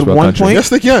be a first at world one country. point- Yes,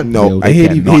 they can. No, No, they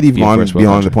Haiti cannot Haiti be a gone first world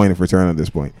beyond the country. point of return at this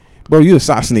point. Bro, you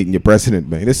assassinating your president,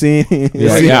 man. This ain't.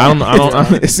 Yeah, I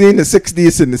don't. It's in the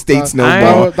 60s in the states no I-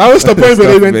 more. That was the point where they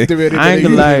Stuff, went. man. They I ain't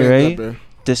gonna lie, went right? that, bro.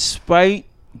 Despite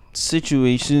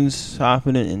situations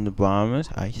happening in the Bahamas,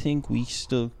 I think we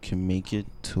still can make it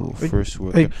to a Like- first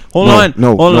world. like- Hold no, on,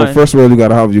 no, hold no. on. First of all, you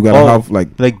gotta have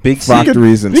Like big city.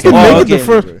 factories and We can stuff. Oh, make it the okay.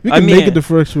 first. We I can mean- make it the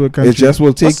first world country. It just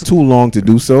will take What's- too long to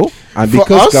do so, and For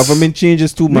because us- government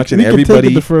changes too much, and we can take it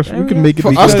everybody. the first. We can make it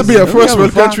For the us to first. be a we first have world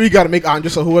a fact. country, we got to make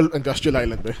Andros a whole industrial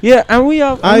island, bro. Yeah, and we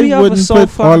have. I we have a wouldn't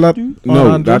South put all that factory. No,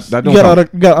 on that Andros. don't You got count. other,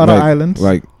 other Like- islands.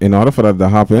 Like in order for that to I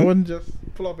happen, wouldn't just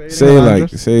flop everything say on like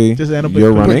Andros. say Just end up you're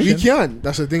with But running we can.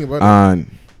 That's the thing about it. and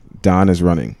Don is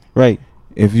running. Right.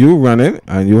 If you running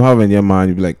and you have in your mind,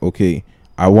 you be like, okay,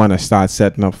 I want to start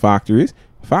setting up factories.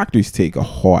 Factories take a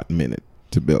hot minute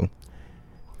to build.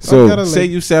 So gotta, say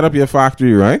like- you set up your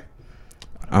factory, right?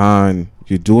 And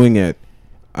you're doing it,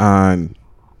 and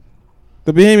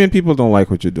the Bahamian people don't like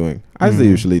what you're doing, as they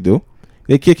usually do.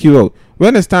 They kick you out.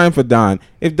 When it's time for Don,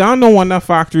 if Don don't want that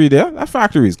factory there, that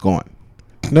factory is gone.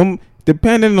 No,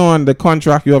 depending on the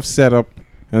contract you have set up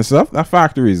and stuff, that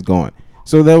factory is gone.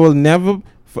 So there will never,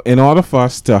 in order for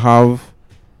us to have,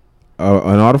 in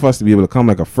order for us to be able to come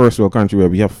like a first world country where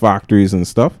we have factories and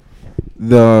stuff,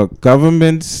 the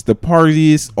governments, the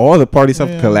parties, all the parties have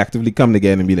Yeah. collectively come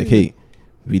together and be like, hey,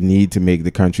 we need to make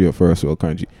the country a first world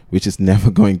country, which is never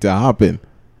going to happen.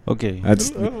 Okay. That's,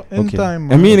 In Okay.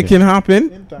 time. I mean, Okay. it can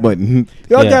happen, In time. but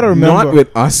y'all Yeah. gotta remember. not with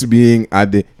us being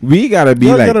at the. We gotta be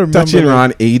Y'all like gotta remember, touching like-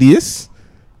 around 80s,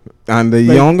 and the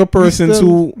Like, younger we persons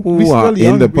still- who we are still in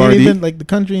young. the We ain't party even, like the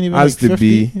country ain't even has like to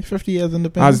 50, be- 50 years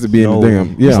independence. has to be in No. the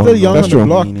thing. We're Yeah, still young that's on the true.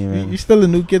 block. Ain't You still the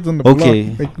new kids on the Okay.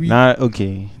 block. Like we,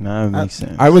 Okay. Now it makes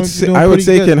sense. I would You're say doing I would pretty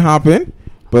say good. can happen,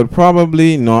 but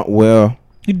probably not where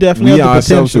you definitely we have the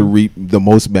ourselves to potential. reap the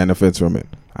most benefits from it.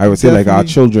 I would say like our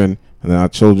Definitely. children and our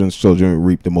children's children will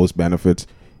reap the most benefits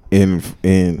in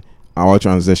our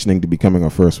transitioning to becoming a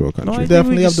first world No, I country. think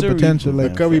Definitely we have can the still potential, reap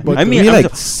like, Can we benefit. but- I mean, we I'm like the-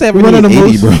 We're 70, one of the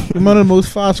 80, bro. most, we're one of the most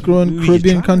fast-growing We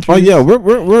Caribbean try. countries. Oh yeah,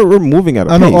 we're moving at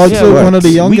a and pace. also Yeah, one of the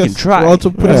we youngest. can try. We're also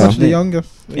pretty Yeah. much the Yeah. youngest.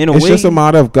 in a It's way, just a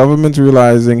matter of governments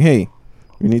realizing, hey,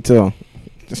 we need to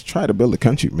just try to build a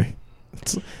country, man.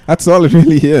 That's all it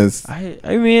really is.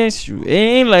 I mean, it's true. It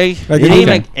ain't like Like, it ain't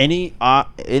okay. like any.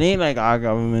 It ain't like our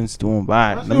government's doing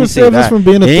bad. That's Let what me say saves us that. from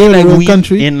being a It ain't third like world we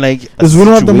country. in like. a Because we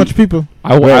don't have that much situation- people.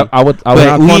 I would. Well, I would. I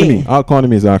But would. our we-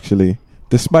 economy is actually,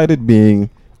 despite it being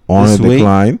on This a way?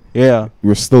 decline, Yeah.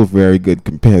 we're still very good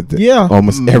compared to Yeah.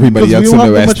 almost Mm. everybody Because we else don't on the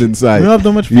have that much- western We side. don't have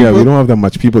that much people. Yeah, we don't have that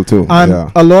much people too. And Yeah.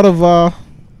 a lot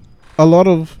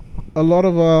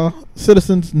of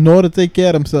citizens know to take care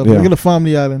of themselves. Yeah. Look at the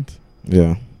family islands.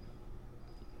 Yeah.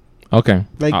 Okay.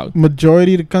 Like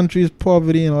majority of the country is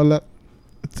poverty and all that.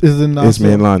 Is in It's Nassau.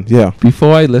 mainland. Yeah.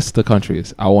 Before I list the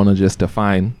countries, I want to just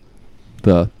define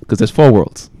because there's 4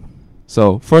 worlds.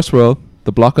 So first world,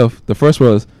 the first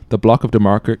world is the block of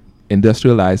democratic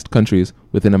industrialized countries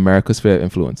within America's sphere of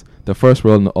influence. The first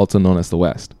world, also known as the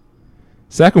West.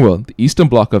 Second world, the eastern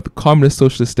bloc of the communist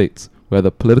socialist states, where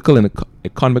the political and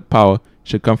economic power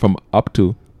should come from up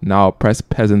to now oppressed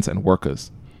peasants and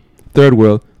workers. Third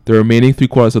world, the remaining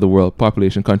 3/4 of the world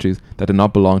population countries that do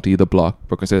not belong to either bloc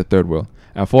but considered third world.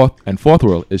 And fourth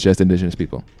world is just indigenous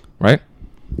people, right?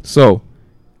 So,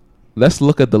 let's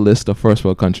look at the list of first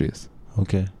world countries.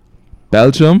 Okay.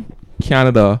 Belgium,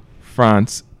 Canada,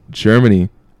 France, Germany,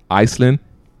 Iceland,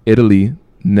 Italy,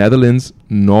 Netherlands,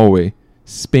 Norway,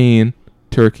 Spain,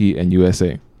 Turkey, and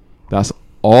USA. That's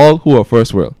all who are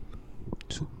first world.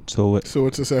 So what? So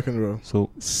what's the second row? So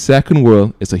Second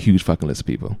world is a huge fucking list of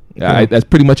people. Yeah. That's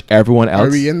pretty much everyone else.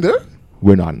 Are we in there?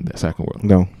 We're not in the second world.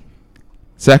 No.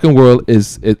 Second world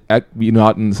we're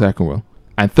not in the second world.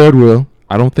 And third world,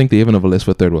 I don't think they even have a list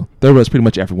for third world. Third world is pretty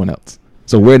much everyone else.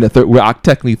 So we're in the third. We're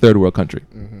technically third world country.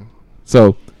 Mm-hmm.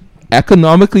 So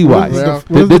economically wise, Well,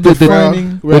 What is the the- the-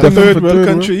 defining? We're the a third for world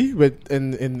country, but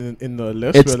in the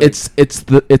list,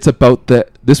 it's about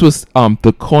this was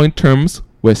the coin terms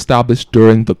were established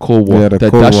during the Cold War, Yeah, the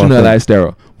the Cold War industrialized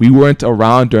era. We weren't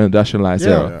around during the industrialized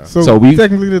Yeah. era. Yeah. So we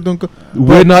technically they don't.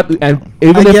 we're not, and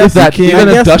even I if guess it's that, you can't- even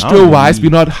I guess- industrial wise,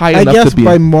 we're not high I enough guess to be.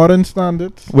 by modern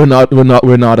standards. We're not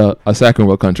a second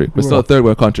world country. We're still a third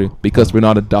world country because we're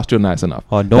not industrialized enough.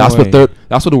 oh, don't That's worry.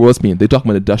 what the world's mean. They talk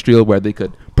about industrial where they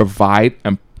could provide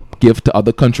and give to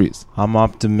other countries. I'm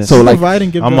optimistic. So, like, Provide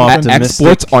and give I'm them optimistic.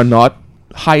 Exports are not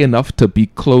high enough to be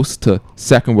close to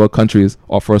second world countries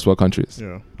or first world countries.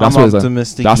 yeah. That's I'm what it's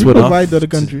optimistic. that's We what- provide to other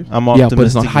countries. I'm Yeah, optimistic but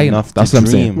it's not high enough. That's to what I'm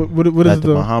saying. dream What is that the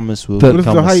the Bahamas will What is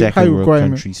become the a high second world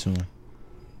requirement? country soon.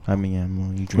 I mean,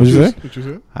 I'm What'd you say? What you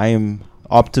said? I am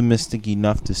optimistic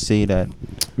enough to say that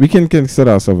We can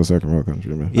consider ourselves a second world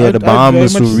country, man. yeah, I'd the very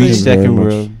Bahamas much will reach say- second Very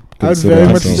much. world. I'd Consider very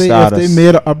much ourselves. say if Status. they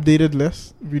made an updated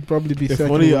list, we'd probably be If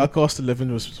second. only our world. cost of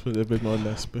living was a bit more or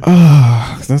less. But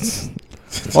Ah, that's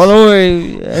Oh, don't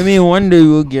worry. I mean, one day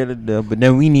we'll get it there, but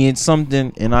then we need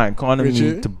something in our economy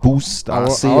Richard, to boost our our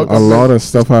sales. a lot of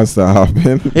stuff has to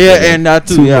happen. Yeah, and that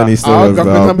too. Too Yeah, many stuff our has to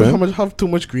government happen. have too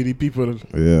much greedy people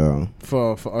Yeah.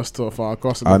 for our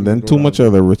cost of And living then to go too down. much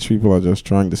of the rich people are just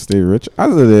trying to stay rich,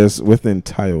 as it is with the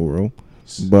entire world.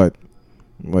 But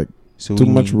like so too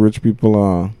we much need- rich people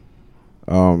are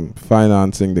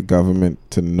financing the government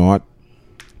to not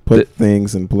put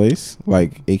things in place,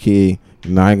 like AKA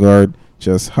Nygaard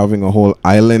just having a whole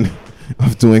island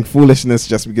of doing foolishness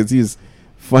just because he's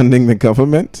funding the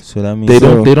government. So that means They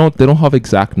So- don't have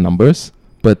exact numbers,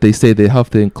 but they say they have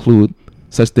to include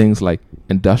such things like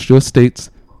industrial states,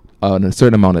 a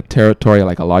certain amount of territory,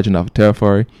 like a large enough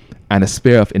territory, and a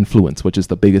sphere of influence, which is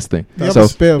the biggest thing. We have So a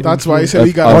spare of That's why I influence. said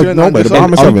we got Oh, to no, but the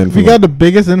Bahamas have We influence. got the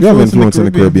biggest You have influence, influence in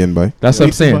the Caribbean, boy. that's what I'm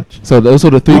Way too saying. much. So those are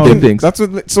the three Um, big things. That's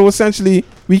what. So essentially,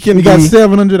 we can We got be.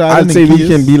 700 island I'd say and we Keys.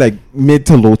 can be like mid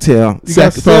to low tier. We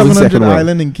got probably 700 world.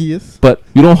 island and Keys. But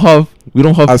we don't have As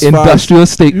far as- industrial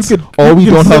states, You could- or you we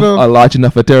don't have consider- a large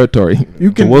enough a territory.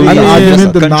 You can Well, make we the got-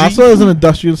 argument that country. Nassau is an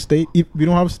industrial state. We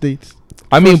don't have states.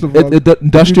 I mean, First of all, the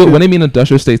industrial. you When could- I mean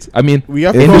industrial states, I mean We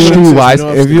have If you- industry-wise, you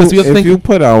know, If you Because we have if think- you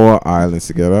put our islands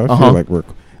together, I Uh-huh. feel like we're.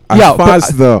 As Yeah, far but as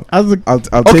the, As a, I'll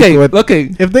take okay, what. okay.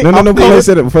 if they No, Before I updated,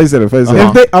 said it, before I said it, Uh-huh.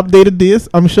 if they updated this,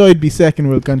 I'm sure it'd be second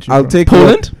world country. I'll bro. take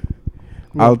Poland.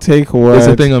 I'll take That's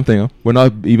the what. thing I'm thinking. We're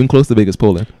not even close to big as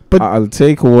Poland. But- I'll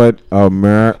take what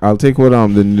I'll take what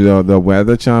the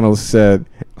Weather Channel said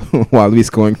while he's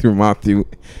going through Matthew.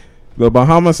 The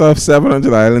Bahamas have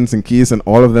 700 islands and keys, and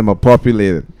all of them are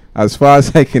populated. As far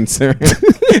as I'm concerned,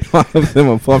 all of them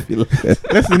are populated.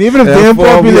 Listen, even if they're Therefore,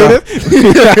 populated,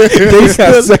 they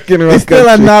still second they world still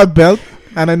are country. not built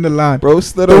and in the land. Bro,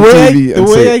 stood The on way I- TV the and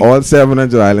way say I- all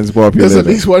 700 islands There's at populated.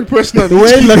 least one person on The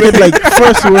way I each look team. at like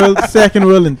first world, second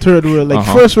world, and third world, like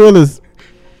Uh-huh. first world is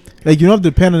like you don't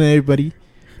depend on everybody.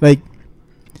 Like,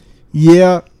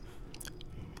 yeah,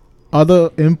 other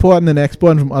importing and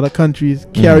exporting from other countries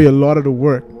carry a lot of the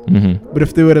work. Mm-hmm. But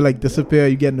if they were to like disappear,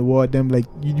 you get in the war, them like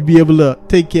you'd be able to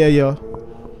take care of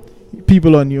your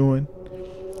people on your own.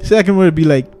 Second would be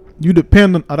like you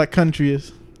depend on other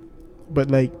countries, but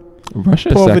like Russia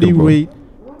is poverty second world. rate,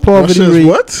 poverty Russia's rate.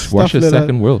 what? stuff Russia's like that.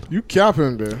 second world. You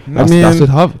capping there? That's what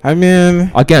have. I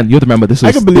mean, Again, you have to remember this I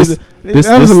was can believe this, it.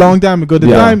 That was a this- long time ago. The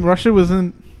Yeah. time Russia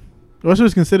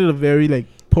was considered a very like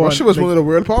poor. Russia was like, one of the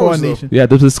world poor powers. though. nation. Yeah,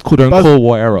 this is during That was- Cold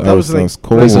War era. that was like-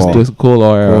 Cold This is War. this Cold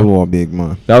War era. Cold War, big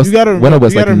man. That was You gotta when it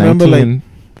was you like gotta remember, 19.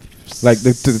 Like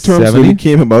the terms really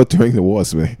came about during the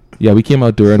wars, man. Yeah, we came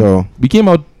out during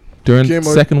So during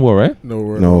Second War, right? No,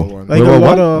 World No. War One. Like World a War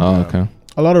lot One? of Oh, okay.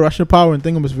 a lot of Russian power and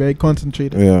thing was very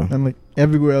concentrated, yeah. and like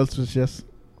everywhere else was just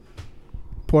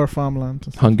poor farmland.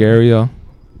 and stuff. Hungary,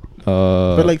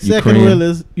 But like second Ukraine, world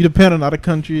is you depend on other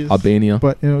countries, Albania.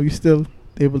 but you know you still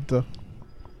able to.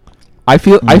 I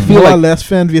feel More or like less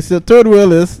fend. We still third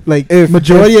world is like If-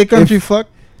 majority if- of country fuck.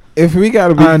 If we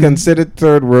gotta be And considered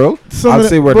third world, Some I'd of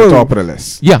say the- we're at bro, the top of the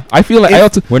list. yeah, I feel like I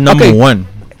also We're number okay, one.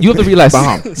 You have to realize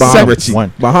Bahamas,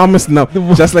 One. Bahamas, no.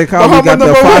 Just like how we Bahamas got the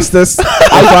number one. fastest, the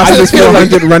I fastest feel like-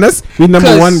 400 runners. We number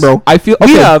 'cause one, bro. I feel We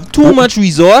okay. have too much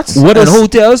resorts What and is-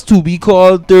 hotels to be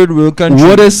called third world country.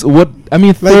 I mean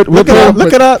Like, third look world. at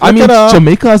look at I mean our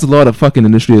Jamaica has a lot of fucking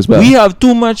industry as well. We have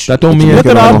too much That don't mean look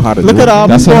at I know our how to look do at it. our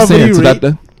that's what I'm poverty saying. So rate.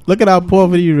 that Look at our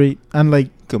poverty rate and like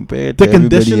compared the to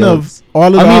everybody condition else. of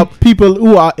all of I our mean- people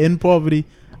who are in poverty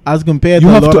as compared you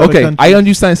to a have lot to of other okay. countries. I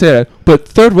understand say that, but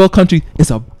third world country is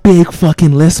a big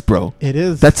fucking list, bro. It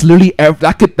is. That's literally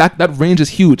that range is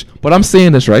huge. But I'm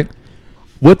saying this right.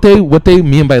 What they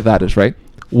mean by that is right.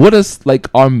 What is like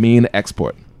our main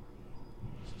export?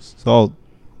 Salt.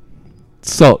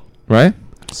 Salt, right?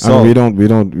 I mean,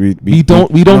 we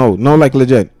don't. No, like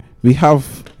legit. We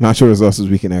have natural resources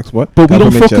we can export, But we don't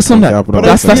Government focus chest on on that. capital. But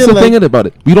That's I the feel thing like- about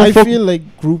it. We don't I focus. feel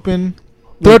like grouping.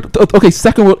 Third, okay,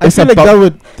 second world. I It's feel like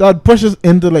about that push us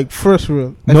into like first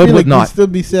world. I No, it feel would like not. we'd still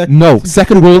be second. no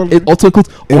second world. It also includes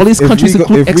all these countries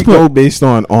include If we go export. based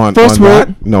on First on world-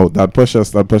 that, no, that push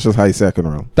us high second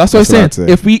round. That's what I'm saying. I'd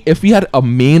say. If we had a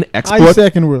main I export,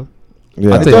 second world.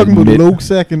 Yeah. I'd I'm say talking about mid- low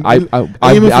second. I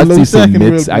aiming for I'd low say second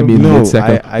mid. world, I bro. mean No, mid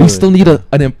second. I We would. still need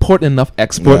an important enough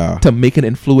export Yeah. to make an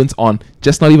influence on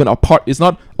just not even a part. It's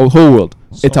not a whole world.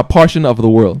 It's a portion of the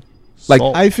world. Like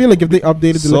Salt. I feel like if they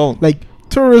updated the So- like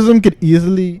tourism could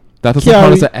easily that doesn't count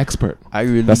carry- as an export. I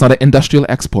really. That's not an industrial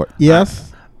export.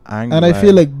 yes, I'm and I glad.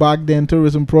 feel like back then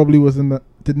tourism probably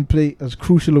didn't play as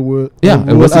crucial a role, Yeah,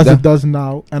 it wasn't as that- it does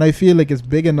now, and I feel like it's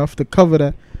big enough to cover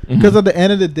that Mhm. because at the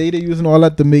end of the day they're using all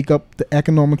that to make up the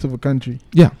economics of a country.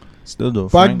 yeah, still though.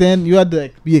 Back Frank, then you had to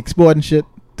like, be exporting shit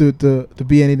to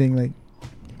be anything like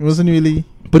it wasn't really.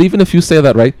 but even if you say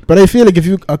that right, But I feel like if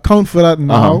you account for that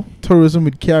now, Uh-huh. tourism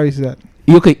would carry that.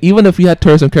 okay, even if we had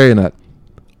tourism carrying that,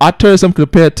 our tourism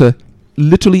compared to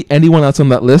literally anyone else on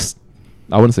that list,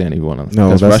 I wouldn't say anyone else. No,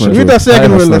 Because that's Russia, not Read true. that second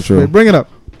That's world not list. true. Wait, bring it up.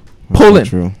 That's Poland. not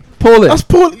true. Poland. That's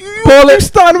Poland. Poland. You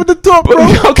starting with the top, bro.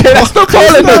 Okay, that's not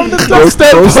Poland. Start with the top. Don't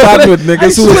start Don't start Poland. with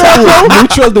niggas who swear, are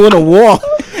neutral doing a war.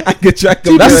 I get jacked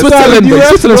up. That's Start with Switzerland. US,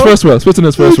 Switzerland's bro. first world.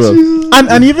 Switzerland's first world.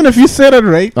 And even if you say that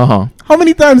right, Uh-huh. how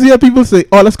many times do you hear people say,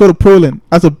 "Oh, let's go to Poland,"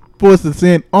 as opposed to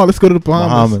saying, "Oh, let's go to the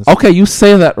Bahamas." Okay, you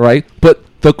say that right, but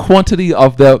the quantity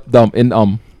of the in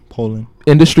Poland.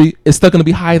 industry is still going to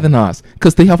be higher than ours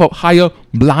because they have a higher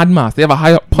land mass. They have a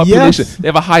higher population. Yes. They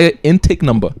have a higher intake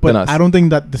number But than us. I don't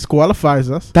think that disqualifies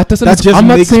us. That doesn't. That just I'm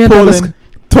not makes saying that. Poland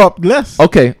top list.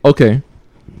 Okay.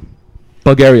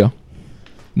 Bulgaria,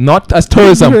 not as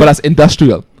tourism, but as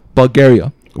industrial.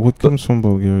 Bulgaria. What comes from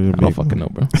Bulgaria? I don't fucking know,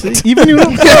 bro. Even you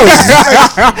don't I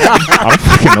don't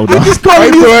fucking know, dog. just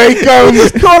calling these,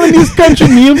 just calling these country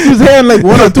names whose hand like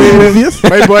one or two movies.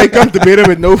 My boy come to beat him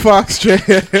with no fox tray.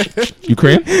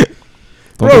 Ukraine.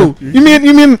 Bro, you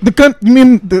mean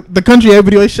the country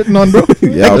everybody always shitting on, bro?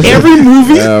 Yeah, Like bro. every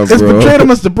movie Yeah, is bro. portrayed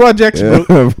them as the projects, bro.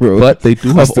 Yeah, bro. But they do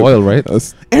have That's the- oil, right?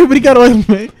 That's- Everybody got oil,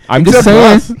 man. I'm just Except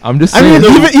saying. us. I'm just I saying.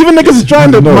 mean, even niggas is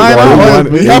trying to No, mine why our we oil.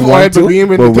 want- man. We have want oil, to, but we ain't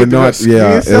willing but to we're take the not. risk.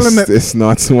 Yeah, ain't selling it. it's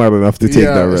not smart enough to take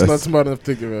that it's not risk. smart enough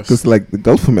to take a risk. Because like the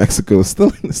Gulf of Mexico is still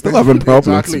having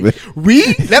problems. Exactly. Man.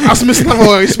 We let us miss the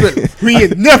oil spill. We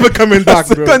ain't never coming back,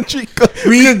 bro. country.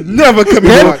 We ain't never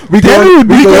coming Then back. We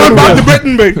going back to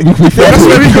Britain, baby. That's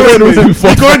where we going.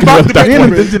 We going back to We ain't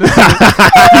Britain. indigenous.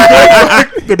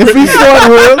 The If we thought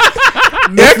world,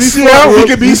 next we year fought we world,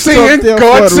 could we be singing stopped there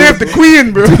 "God for Save the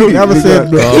Queen," bro. never said,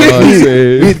 bro.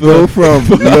 We go from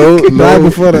low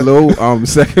before that. low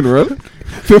second world,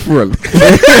 fifth world.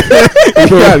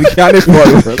 we can't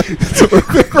afford it.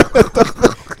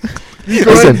 We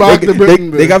going Listen, back to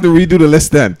Britain, they got to redo the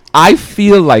list then. I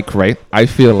feel like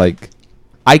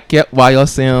I get why you're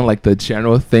saying like the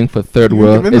general thing for third You're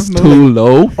world giving is us no, too like,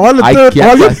 low. All the I third, get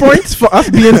all your that. points for us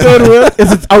being third world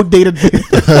is it's outdated.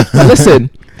 Listen,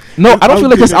 no, I don't feel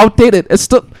like it's outdated. outdated. It's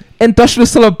still industrial is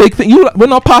still a big thing. We're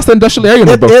not past the industrial area,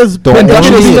 no, It bro. is, The but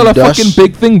industrial is only still a industri- fucking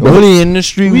big thing, The bro. only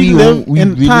industry we live we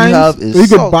in really times have is we could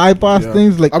salt. bypass Yeah.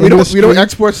 things like And we don't industry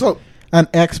export salt. and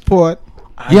export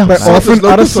Yeah, by Salt is offering local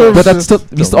other salt. services. but that's still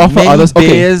we still offer many others. Okay,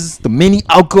 beers, the many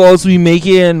alcohols we make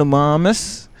here in the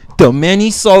Bahamas, the many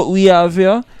salt we have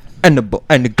here, and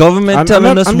the government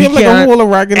telling us we like a can't whole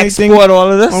aragonite thing export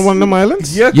all of this. on one of them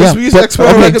islands. Yeah, Yeah, because we used to but- export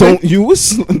okay, oregano. Don't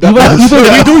use We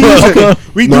do use it.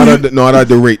 We do. not at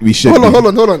the rate we should. Hold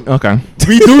on. okay.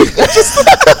 We do.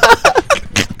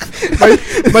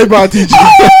 my bad, TG.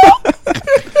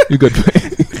 You good?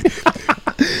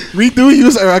 We do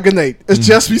use aragonite. It's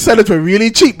just we sell it for really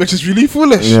cheap, which is really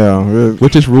foolish. Yeah, really.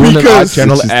 Which is ruining our Because-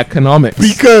 general Which is- economics.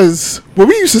 Because what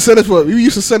we used to sell it for, we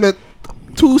used to sell it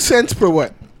 2 cents per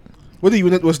what? What the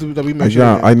unit was that we measured?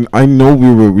 Yeah, I know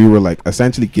we were like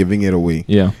essentially giving it away.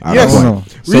 Yeah, I Yes. don't know.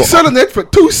 We So- selling it for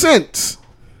 2 cents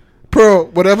per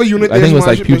whatever unit. I think is it was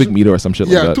like measured- cubic meter or some shit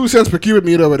Yeah, like that. 2 cents per cubic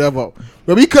meter or whatever.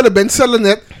 But we could have been selling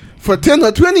it for 10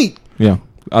 or 20. Yeah,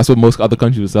 that's what most other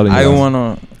countries were selling. I it as.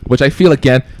 wanna. Which I feel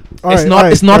again,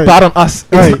 Alright, it's not alright. bad on us.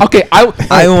 It's- Alright. Okay, I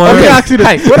wanna. okay, ask you this.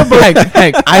 Hank, what about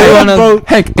Hank? I wanna.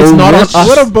 Hank, it's Oh, not on rich. us.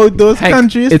 What about those Hank,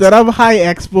 countries it's- that have high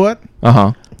export,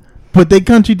 Uh-huh. but their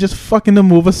country just fucking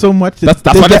them over so much that That's they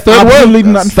why they're get third world. absolutely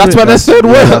nothing That's for why it. they're third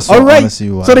world. that's All what right, honestly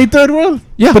why. so they third world.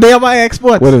 Yeah. but they have high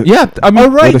exports. What is- Yeah, I mean, All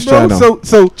right, is bro. China?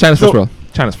 So China's so, first world.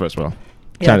 China's first world.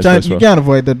 Yeah, China's China, first you world. can't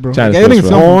avoid that, bro. China's Like, everything's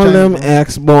first world. something All from them China.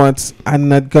 exports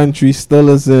and that country still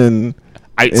is in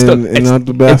It's not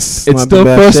the best. It's not still the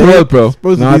best first shape. world, bro.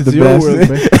 Supposed Not to the be zero best. world,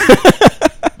 man.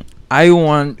 I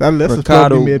want That list is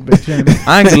Ricardo. probably made by China.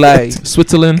 I ain't gonna lie.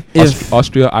 Switzerland, If-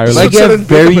 Austria, Ireland. Like, Switzerland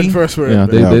very- pick up in first world. yeah,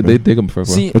 man. they dig them first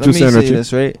world. See, What let you me saying, say Richie?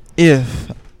 this right. If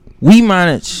we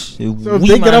manage, So if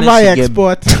they get a high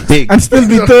export big, and still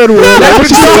be third world, Like, what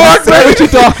you talking? Like, what you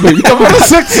talking? You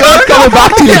coming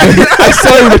back to you? I'm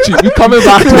sorry, Richie. You coming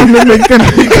back to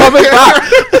me? You coming back?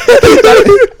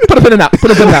 Put a pin in that.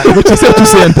 Put a pin in that. Richie, say what you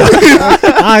saying.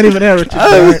 I ain't even there, Richard.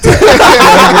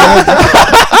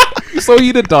 So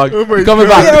you the dog. Oh my You coming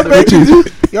God. back, Yeah,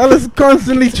 Richie? Y'all is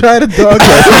constantly try to dog.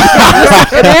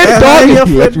 It ain't dog.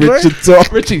 Let Richard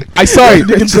talk. Richie, I sorry. You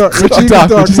can talk. Richie, Richie, you talk. can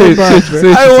talk. Richie, say No it, bad, say man. it,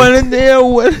 say it. I want to know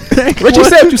what. Richie,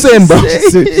 say what you saying, bro.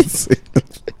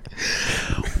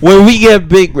 When we get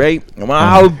big, right? No matter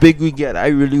how big we get, I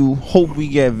really hope we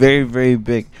get very, very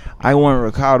big. I want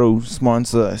Ricardo to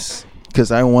sponsor us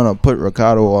because I want to put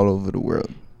Ricardo all over the world.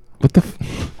 What the?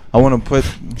 F- I want to put.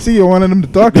 See, you wanted them to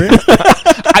talk, right?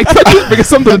 I thought you was bringing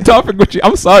something to the topic, Richie.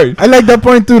 I'm sorry. I like that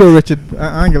point too, though, Richard.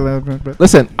 I ain't gonna lie, but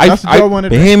Listen, that's what y'all I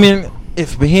wanted. Bahamian,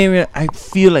 if Bahamian, I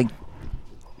feel like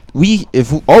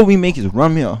all we make is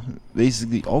rum here.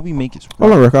 Basically, all we make is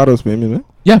Hold rum. on, Ricardo's paying me, man.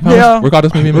 yeah, Yeah.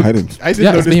 regardless, maybe. I didn't. I didn't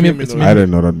Yeah, know it's this. me, Name, it's you me. know. I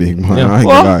didn't know that big man. Yeah. I ain't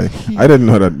Well, gonna lie. I didn't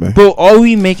know that, man. But all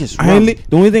we make is rum. The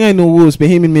only thing I know was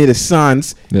Bahamian made a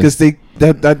sans because Yes.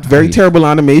 that very hate- terrible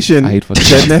animation I hate fucking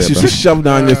that Ness shit, used bro. to shove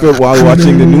down your throat while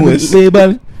watching the newest.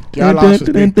 Y'all lost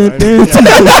with big time.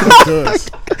 Yeah.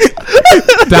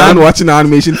 Dan watching the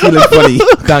animation feeling funny.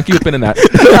 Dan, keep a pin in that.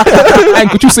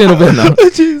 Hank, what you saying over here now?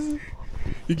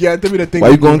 You can't tell me the thing. Why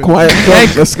you going quiet?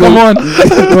 Hank, Let's go. come on.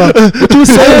 What you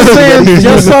saying?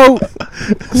 Just so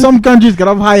some countries can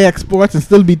have high exports and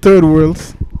still be third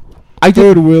worlds. I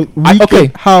Third did. world, we okay.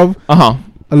 could have Uh-huh.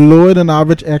 a lower than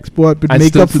average export, but And make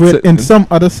still up for sit- it in some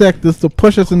other sectors to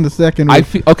push us in the second I wave.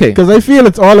 feel okay. Because I feel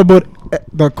it's all about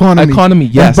the economy. Economy,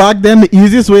 And yes. back then, the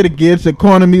easiest way to gauge the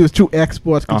economy was through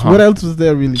exports. 'Cause Uh-huh. what else was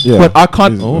there really? Yeah. But our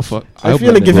con. Jesus. Oh fuck. I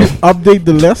feel like if you update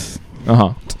the list Uh-huh.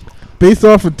 based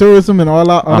off of tourism and all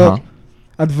our Uh-huh. other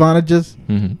advantages,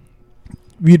 Mhm.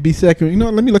 we'd be second. You know,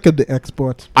 let me look at the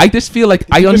exports. I just feel like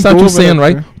I You can understand go what you're over saying, that,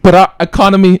 right? man. But our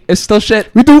economy is still shit.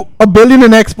 We do $1 billion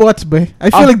in exports, boy.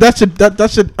 I feel Ah. like that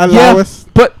should allow Yeah. us.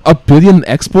 But $1 billion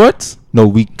exports? No,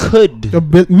 we could.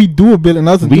 We do $1 billion.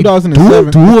 That was in We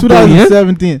 2007. do $1 billion?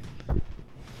 2017.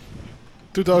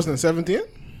 2017?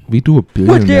 We do $1 billion.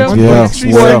 What the- exports.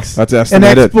 Yeah, 1.36 well, that's that's In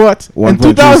estimated. exports in 1.37.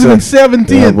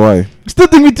 2017. Yeah, boy. Still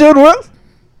think we third world?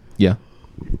 Yeah.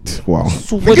 Wow.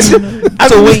 So wait. So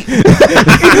wait.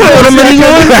 Where all the money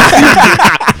going?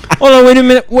 Hold on, wait a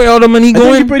minute. Where all the money I think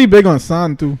we're going? pretty big on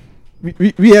sand too.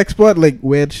 We export like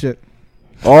weird shit.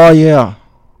 Oh yeah.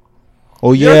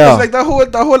 Oh Yeah, yeah. it's like that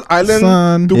whole island.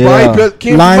 Sand, Dubai Yeah. built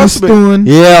came from us, man. limestone,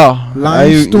 Yeah.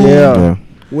 Limestone. Yeah.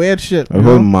 weird shit. A you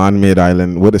whole know? man-made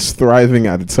island. What is thriving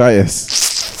at its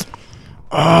highest.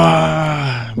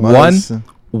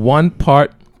 One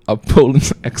part of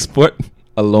Poland's export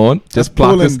alone, just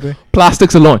Poland,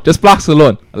 plastics alone, just plastics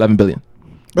alone, 11 billion.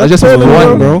 That's just Poland,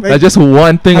 one, bro. That's just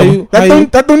one thing.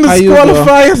 That don't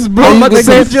disqualify us, bro. I'm not Like,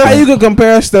 saying- it's just- How you can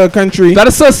compare us to a country That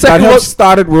is a that second helped world.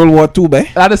 started World War II, bae?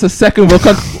 That is a second world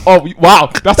country. Oh wow,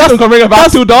 that's what gonna bring it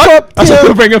back to, dog. That's what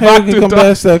gonna bring it How back you can to, compare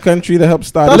dog. us to a country that helped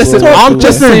start That's Listen, World War I'm II,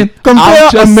 just bae? saying. Compare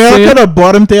I'm just America saying- to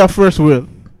bottom tier first world.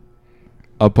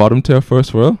 A bottom tier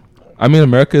first world. I mean,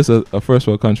 America is a first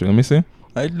world country. Let me see.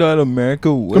 I thought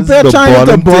America was Compare the China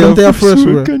to bottom tier first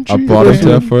world. A bottom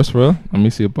tier first world. Let me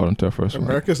see a bottom tier first world.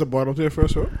 America's the bottom tier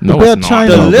first world. No, Compare it's not.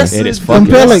 China. No, The list it is is- fucking.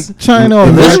 Compare Yes. like China or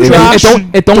If This you- America. trash-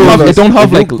 It don't have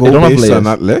if like you go it don't have based on layers.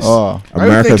 that list, Oh. America's I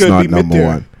would not think it would be number mid-tier.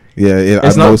 one. Yeah, It's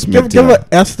at not- most Give mid-tier. an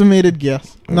estimated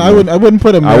guess. No, No. I wouldn't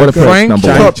put I would America. have put Frank, number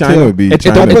China, one. China would be. It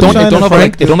China don't would be- have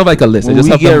like it don't have like a list. It When just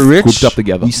we have get them rich, grouped up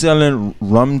together. we selling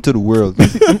rum to the world.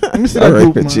 Let me see that Alright,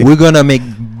 group, Richie. man. We're gonna make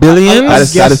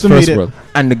billions, That is first guesstimated. world.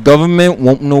 and the government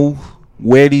won't know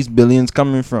where these billions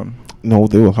coming from. No,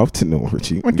 they will have to know,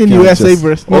 Richie. We Fucking can't USA just-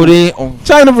 versus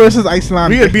China versus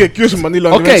Iceland. We would be accused of money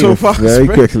laundering Okay. so fast. very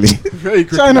man. quickly. Very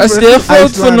quickly. China That's versus their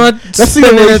fault for Iceland. not Let's see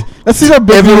spending the it. let's see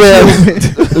the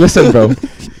everywhere. Listen, bro.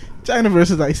 China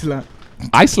versus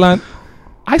Iceland.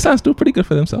 Iceland's do pretty good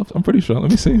for themselves. I'm pretty sure.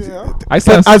 Let me see. Yeah.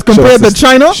 Iceland's. As compared Show to us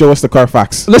China, Show us the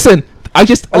Carfax. Listen, I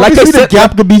just like I obviously the said.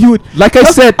 gap could be huge. Like I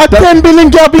said. A 10 billion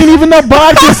gap ain't even that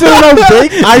bad considering how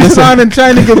big Iceland and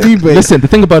China could be big. Listen, the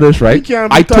thing about it is We right.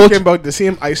 can't be I talking told about the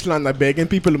same Iceland that begging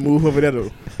people to move over there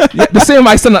though. yeah, the same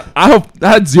Iceland. I hope that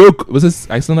had zero. Was this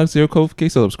Iceland had zero COVID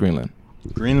cases or was Greenland?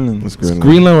 Greenland. Let's go.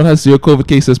 Greenland one has zero COVID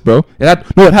cases, bro. It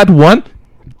had one.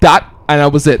 And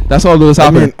that was it. That's all that was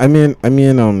happening. I mean,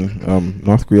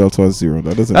 North Korea also has zero.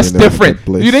 That doesn't. That's mean they're in a different. good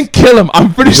place. You didn't kill him.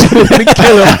 I'm pretty sure you didn't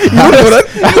kill him. You know that?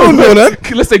 You don't know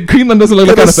that? Listen, Greenland doesn't look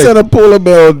Could like have that. sent a polar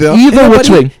bear there. Either which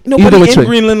way. Nobody Either which in way.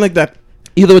 Greenland like that.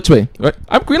 Either which way. Right?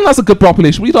 Greenland has a good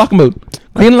population. What are you talking about?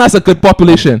 Greenland has a good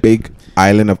population. Big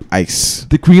island of ice.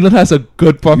 The Greenland has a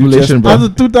good population, bro. As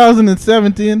of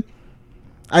 2017,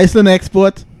 Iceland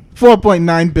export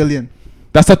 4.9 billion.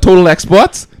 That's a total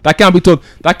exports. That can't be total.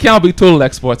 That can't be total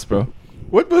exports, bro.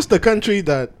 What was the country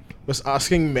that was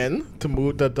asking men to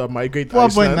move that migrate to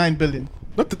Iceland? 4.9 billion.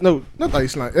 Not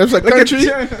Iceland. It was a Look at country.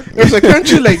 China. It was a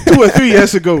country like 2 or 3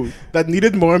 years ago that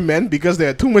needed more men because there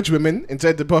are too much women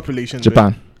inside the population.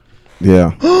 Japan.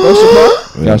 Yeah. That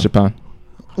was Japan? Yeah, Japan.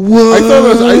 What? I thought it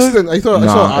was Iceland. I saw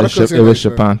Nah, articles. it was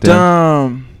Japan. Damn.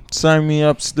 Damn. Sign me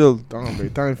up still. Damn,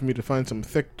 babe, time for me to find some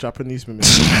thick Japanese women.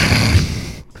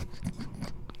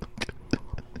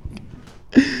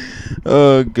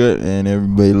 Oh, good. And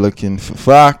everybody looking for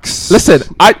facts. Listen,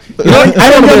 I don't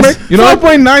know this. You know what?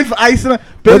 4.9 for Iceland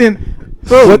billion.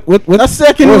 Bro, What? that's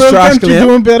second what was world trash country claim?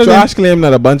 doing better Trash claim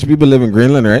that a bunch of people live in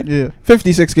Greenland, right? than. Yeah.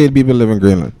 56K people live in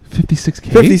Greenland.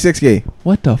 56K. 56K.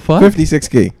 What the fuck?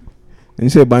 56K. And you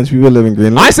say a bunch of people live in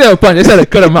Greenland. I said a bunch. They said a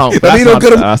good amount. but That ain't that's no not-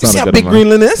 good that's amount. You not see a how good big amount.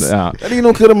 Greenland is? Yeah. That ain't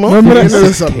no good amount. Remember that- Greenland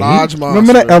is a large mass.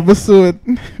 Remember that bro. episode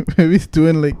where we was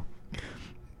doing like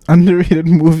underrated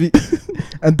movie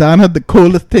and Dan had the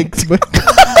coldest takes, but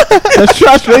that's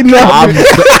trash right now. You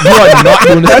are not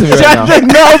doing this to me That's right trash now. right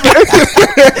now, bro.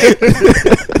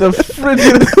 The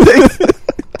frigid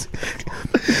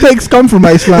takes come from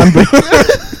Iceland, bro.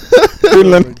 Oh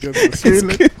my goodness.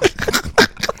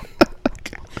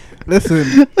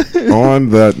 Listen, On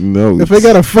that note, if I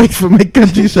gotta fight for my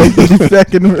country, so I can be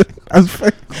second. I'll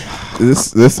fight.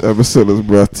 this episode is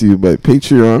brought to you by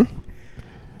Patreon.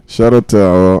 Shout out to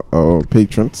our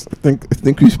patrons. I think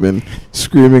we've been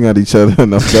screaming at each other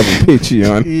enough to have a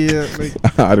Patreon Yeah, like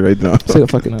hard right now. Say the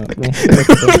fucking out.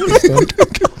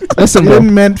 Listen, it bro.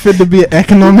 wasn't meant for it to be an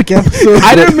economic episode.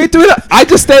 I didn't mean to it. I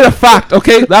just stated a fact,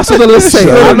 okay? That's what the list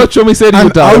say. I'm not sure me say to you, An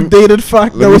dog. outdated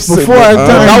fact Let that me was say before my our arm.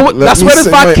 time. Let That's me where this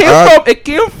say fact my came art. from. It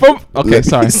came from. Okay, Let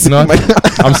sorry. me say You know, my-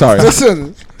 I'm sorry.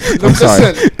 Listen, I'm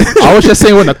sorry. listen, I was just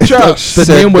saying when the Josh, the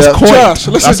said name was that- coined. Josh,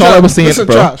 listen, That's all I was saying, listen,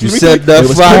 bro. Josh. You Let me said take- that it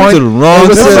was fact coined- to the wrong it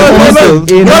was set of coined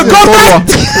people. in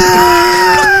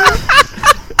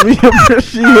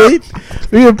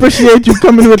we appreciate you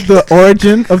coming with the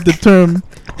origin of the term.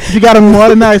 You gotta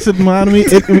modernize it, man. We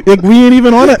ain't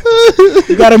even on it.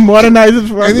 You gotta modernize it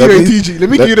for us. Anyway, me- TG, let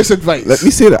me give you this advice. Let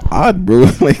me say the odd, bro.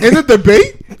 Like In a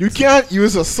debate, you can't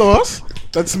use a sauce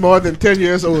that's more than 10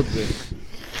 years old. Man.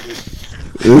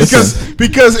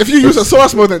 Because if you use a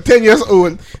sauce more than 10 years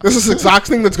old, this is the exact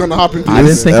thing that's going to happen to you. I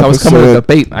didn't think I was coming with a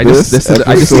debate. I just listed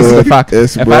the fact.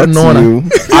 Is If brought I'd to known, you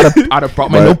I'd have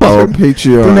brought my by our notebook. Do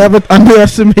Patreon. never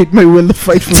underestimate my will to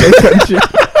fight for my country.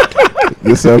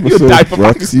 This episode die is for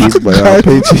brought to you by our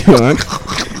Patreon.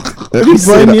 Let me Boy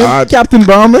say the named odd. Captain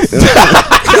Bombers.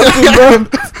 Captain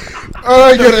Bombers. Oh,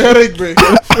 I get a headache, bro.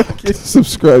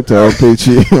 Subscribe to our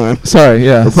Patreon. Sorry,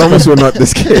 yeah. I promise we're not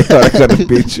this chaotic on the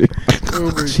Patreon.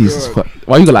 Oh my Jesus God. fuck.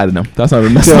 Why you gonna lie to them? That's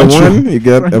not Step true. one, you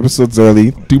get episodes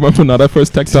early. Do you remember not that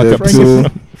first TikTok Step episode?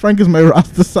 two, Frank is my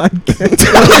Rasta sidekick.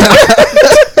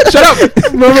 Shut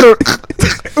up. Remember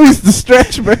who used to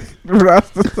stretch, man? The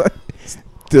Rasta sidekick.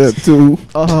 step two,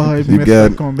 Oh, I you missed get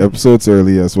that comment. episodes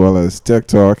early as well as Tech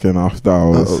Talk and After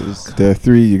Hours. Step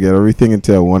three, you get everything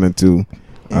until 1 and 2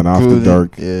 and After Including-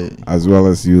 Dark, Yeah. as well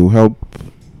as you help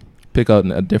Pick out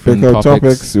different pick out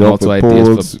topics, you and help also with ideas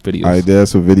polls, for videos.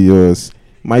 ideas for videos.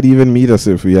 Might even meet us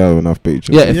if we have enough patrons.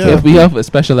 Yeah, Yeah. if we have a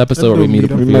special episode where we meet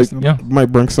Let's up do we with might, yeah, might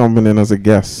bring someone in as a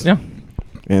guest. Yeah.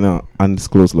 In an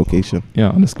undisclosed location. yeah,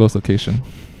 undisclosed location.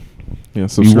 Yeah,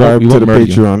 subscribe we to won't the murder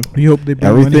you. Patreon. We hope they bring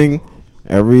money. Everything,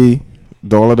 every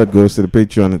dollar that goes to the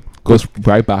Patreon, it Goes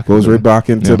right back. goes into right back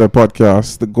into Yeah. the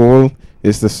podcast. The goal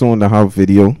is to soon to have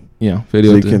video, Yeah, so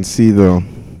video. you can see the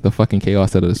the fucking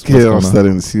chaos that is. chaos that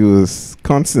ensues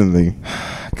constantly,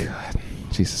 God,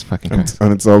 Jesus fucking and, Christ.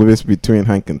 and it's always between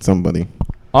Hank and somebody.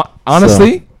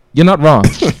 Honestly, you're not wrong.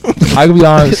 I can be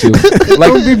honest with you.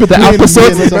 Like Don't be the between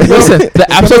episodes. me and somebody. Listen, the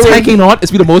episodes hanging on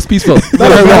is be the most peaceful.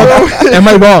 Am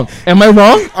I wrong? Am I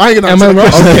wrong? I ain't gonna Am I answer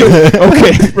wrong? that question.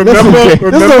 Okay. Remember, Okay.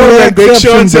 This is a rare when Big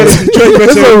Sean exception, said bro. Detroit This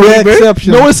Mets is a are rare winning,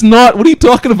 exception. No, it's not. What are you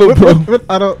talking about, bro?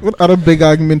 What other big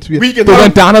arguments we we can But when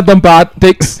have Donna them bad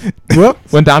takes, What?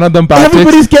 when Donna them bad takes,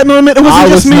 Everybody's getting on it. It I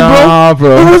wasn't was just me, bro. nah,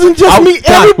 bro. It wasn't just me.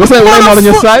 Don, was I not on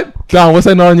your motherfucker- side? Don, was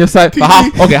I not on your side?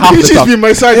 Half, okay, half the TG's time. be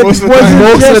my side It most of the wasn't time.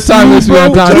 Most of the just time you, it's been bro.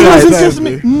 on Don's It wasn't side. just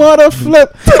me. Mother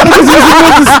flip. Because he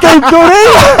was the scapegoat,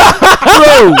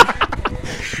 bro.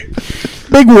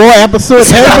 Big war episode.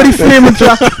 Everybody flaming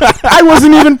trap. I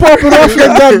wasn't even popping off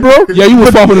like that, bro. Yeah, you were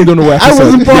popping and doing the west. I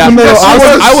wasn't popping yeah, at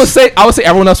all. I would say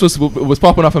everyone else was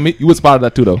popping off of me. You was part of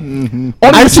that too, though.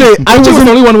 I say I was wasn't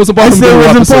the only one who was I popping. say I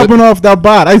wasn't episode. popping off that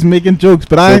bad. I was making jokes,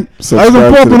 but I Subscribe wasn't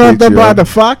to popping the off that Patreon. bad. The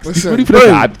facts. Listen, Ready for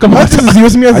that? Come on. I just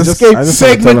use me as a scape. I just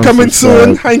wanna tell segment them coming subscribe.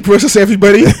 soon. Hank versus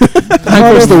everybody.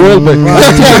 Hank versus the world, but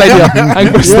that's a good idea. Hank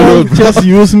versus the Yeah, world. just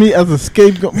use me as a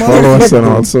scapegoat. Follow us on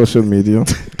Motherfucker. all social media,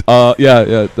 Yeah.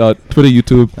 Twitter,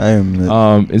 YouTube, I admit.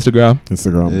 Instagram.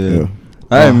 Instagram. Yeah. Yeah.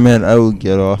 I admit I will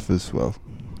get off as well.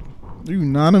 You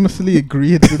unanimously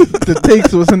agreed that the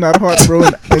takes wasn't that hot, bro.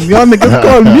 And y'all niggas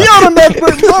called me out on that,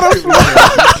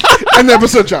 bro. And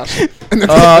episode, Josh.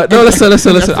 No,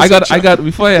 listen. I got.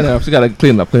 Before I end up, we gotta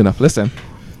clean up. Listen.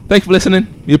 Thanks for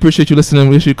listening. We appreciate you listening.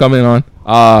 We appreciate you coming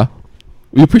on.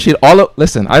 We appreciate all of.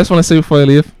 Listen, I just want to say before I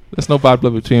leave, there's no bad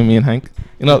blood between me and Hank.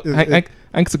 You know,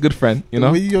 Hank's a good friend. You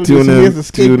know. You Tune use me in, as a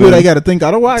scapegoat. tune in. I gotta think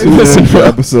otherwise. Tune Listen, in for bro.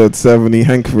 episode 70,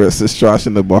 Hank versus Josh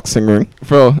in the boxing ring.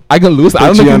 Bro, I can lose. I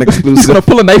don't know. Patreon If he's exclusive. gonna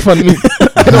pull a knife on me.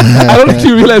 I don't think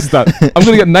you realize that. I'm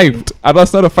gonna get knifed. I don't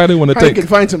start a fight I want to Hank take. can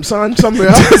find some sun somewhere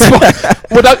else.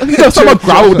 Without, you know, someone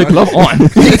grab with the glove on.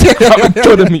 You take grab and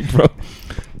throw to me, bro.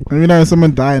 I mean, there's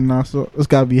someone dying now, so it's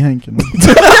gotta be Hank. You know?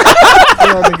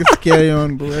 Y'all niggas carry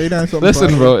on, bro. You know, something Listen,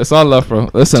 bad. bro, it's all love, bro.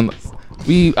 Listen,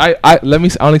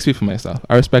 I only speak for myself.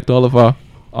 I respect all of our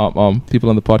people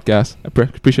on the podcast. I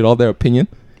appreciate all their opinion.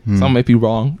 Some might be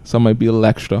wrong. Some might be a little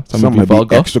extra. Some might be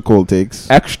vulgar. extra cold takes.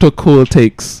 Extra cold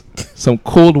takes. Some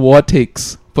Cold War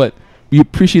takes. But we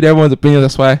appreciate everyone's opinion.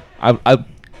 That's why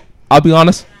I'll be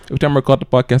honest. Every time I record the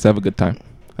podcast, I have a good time.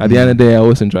 At the end of the day, I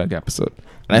always enjoy the episode,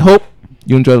 and I hope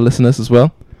you enjoy the listeners as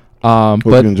well. Hope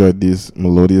But you enjoyed these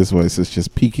melodious voices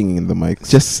just peeking in the mics.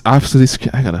 just absolutely,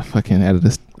 I gotta fucking edit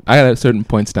this. I gotta certain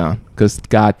points down because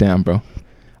goddamn, bro,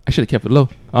 I should have kept it low.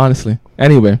 Honestly.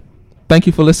 Anyway, thank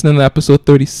you for listening to episode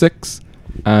 36,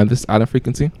 and this is Adam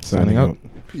Frequency signing out.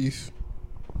 Peace.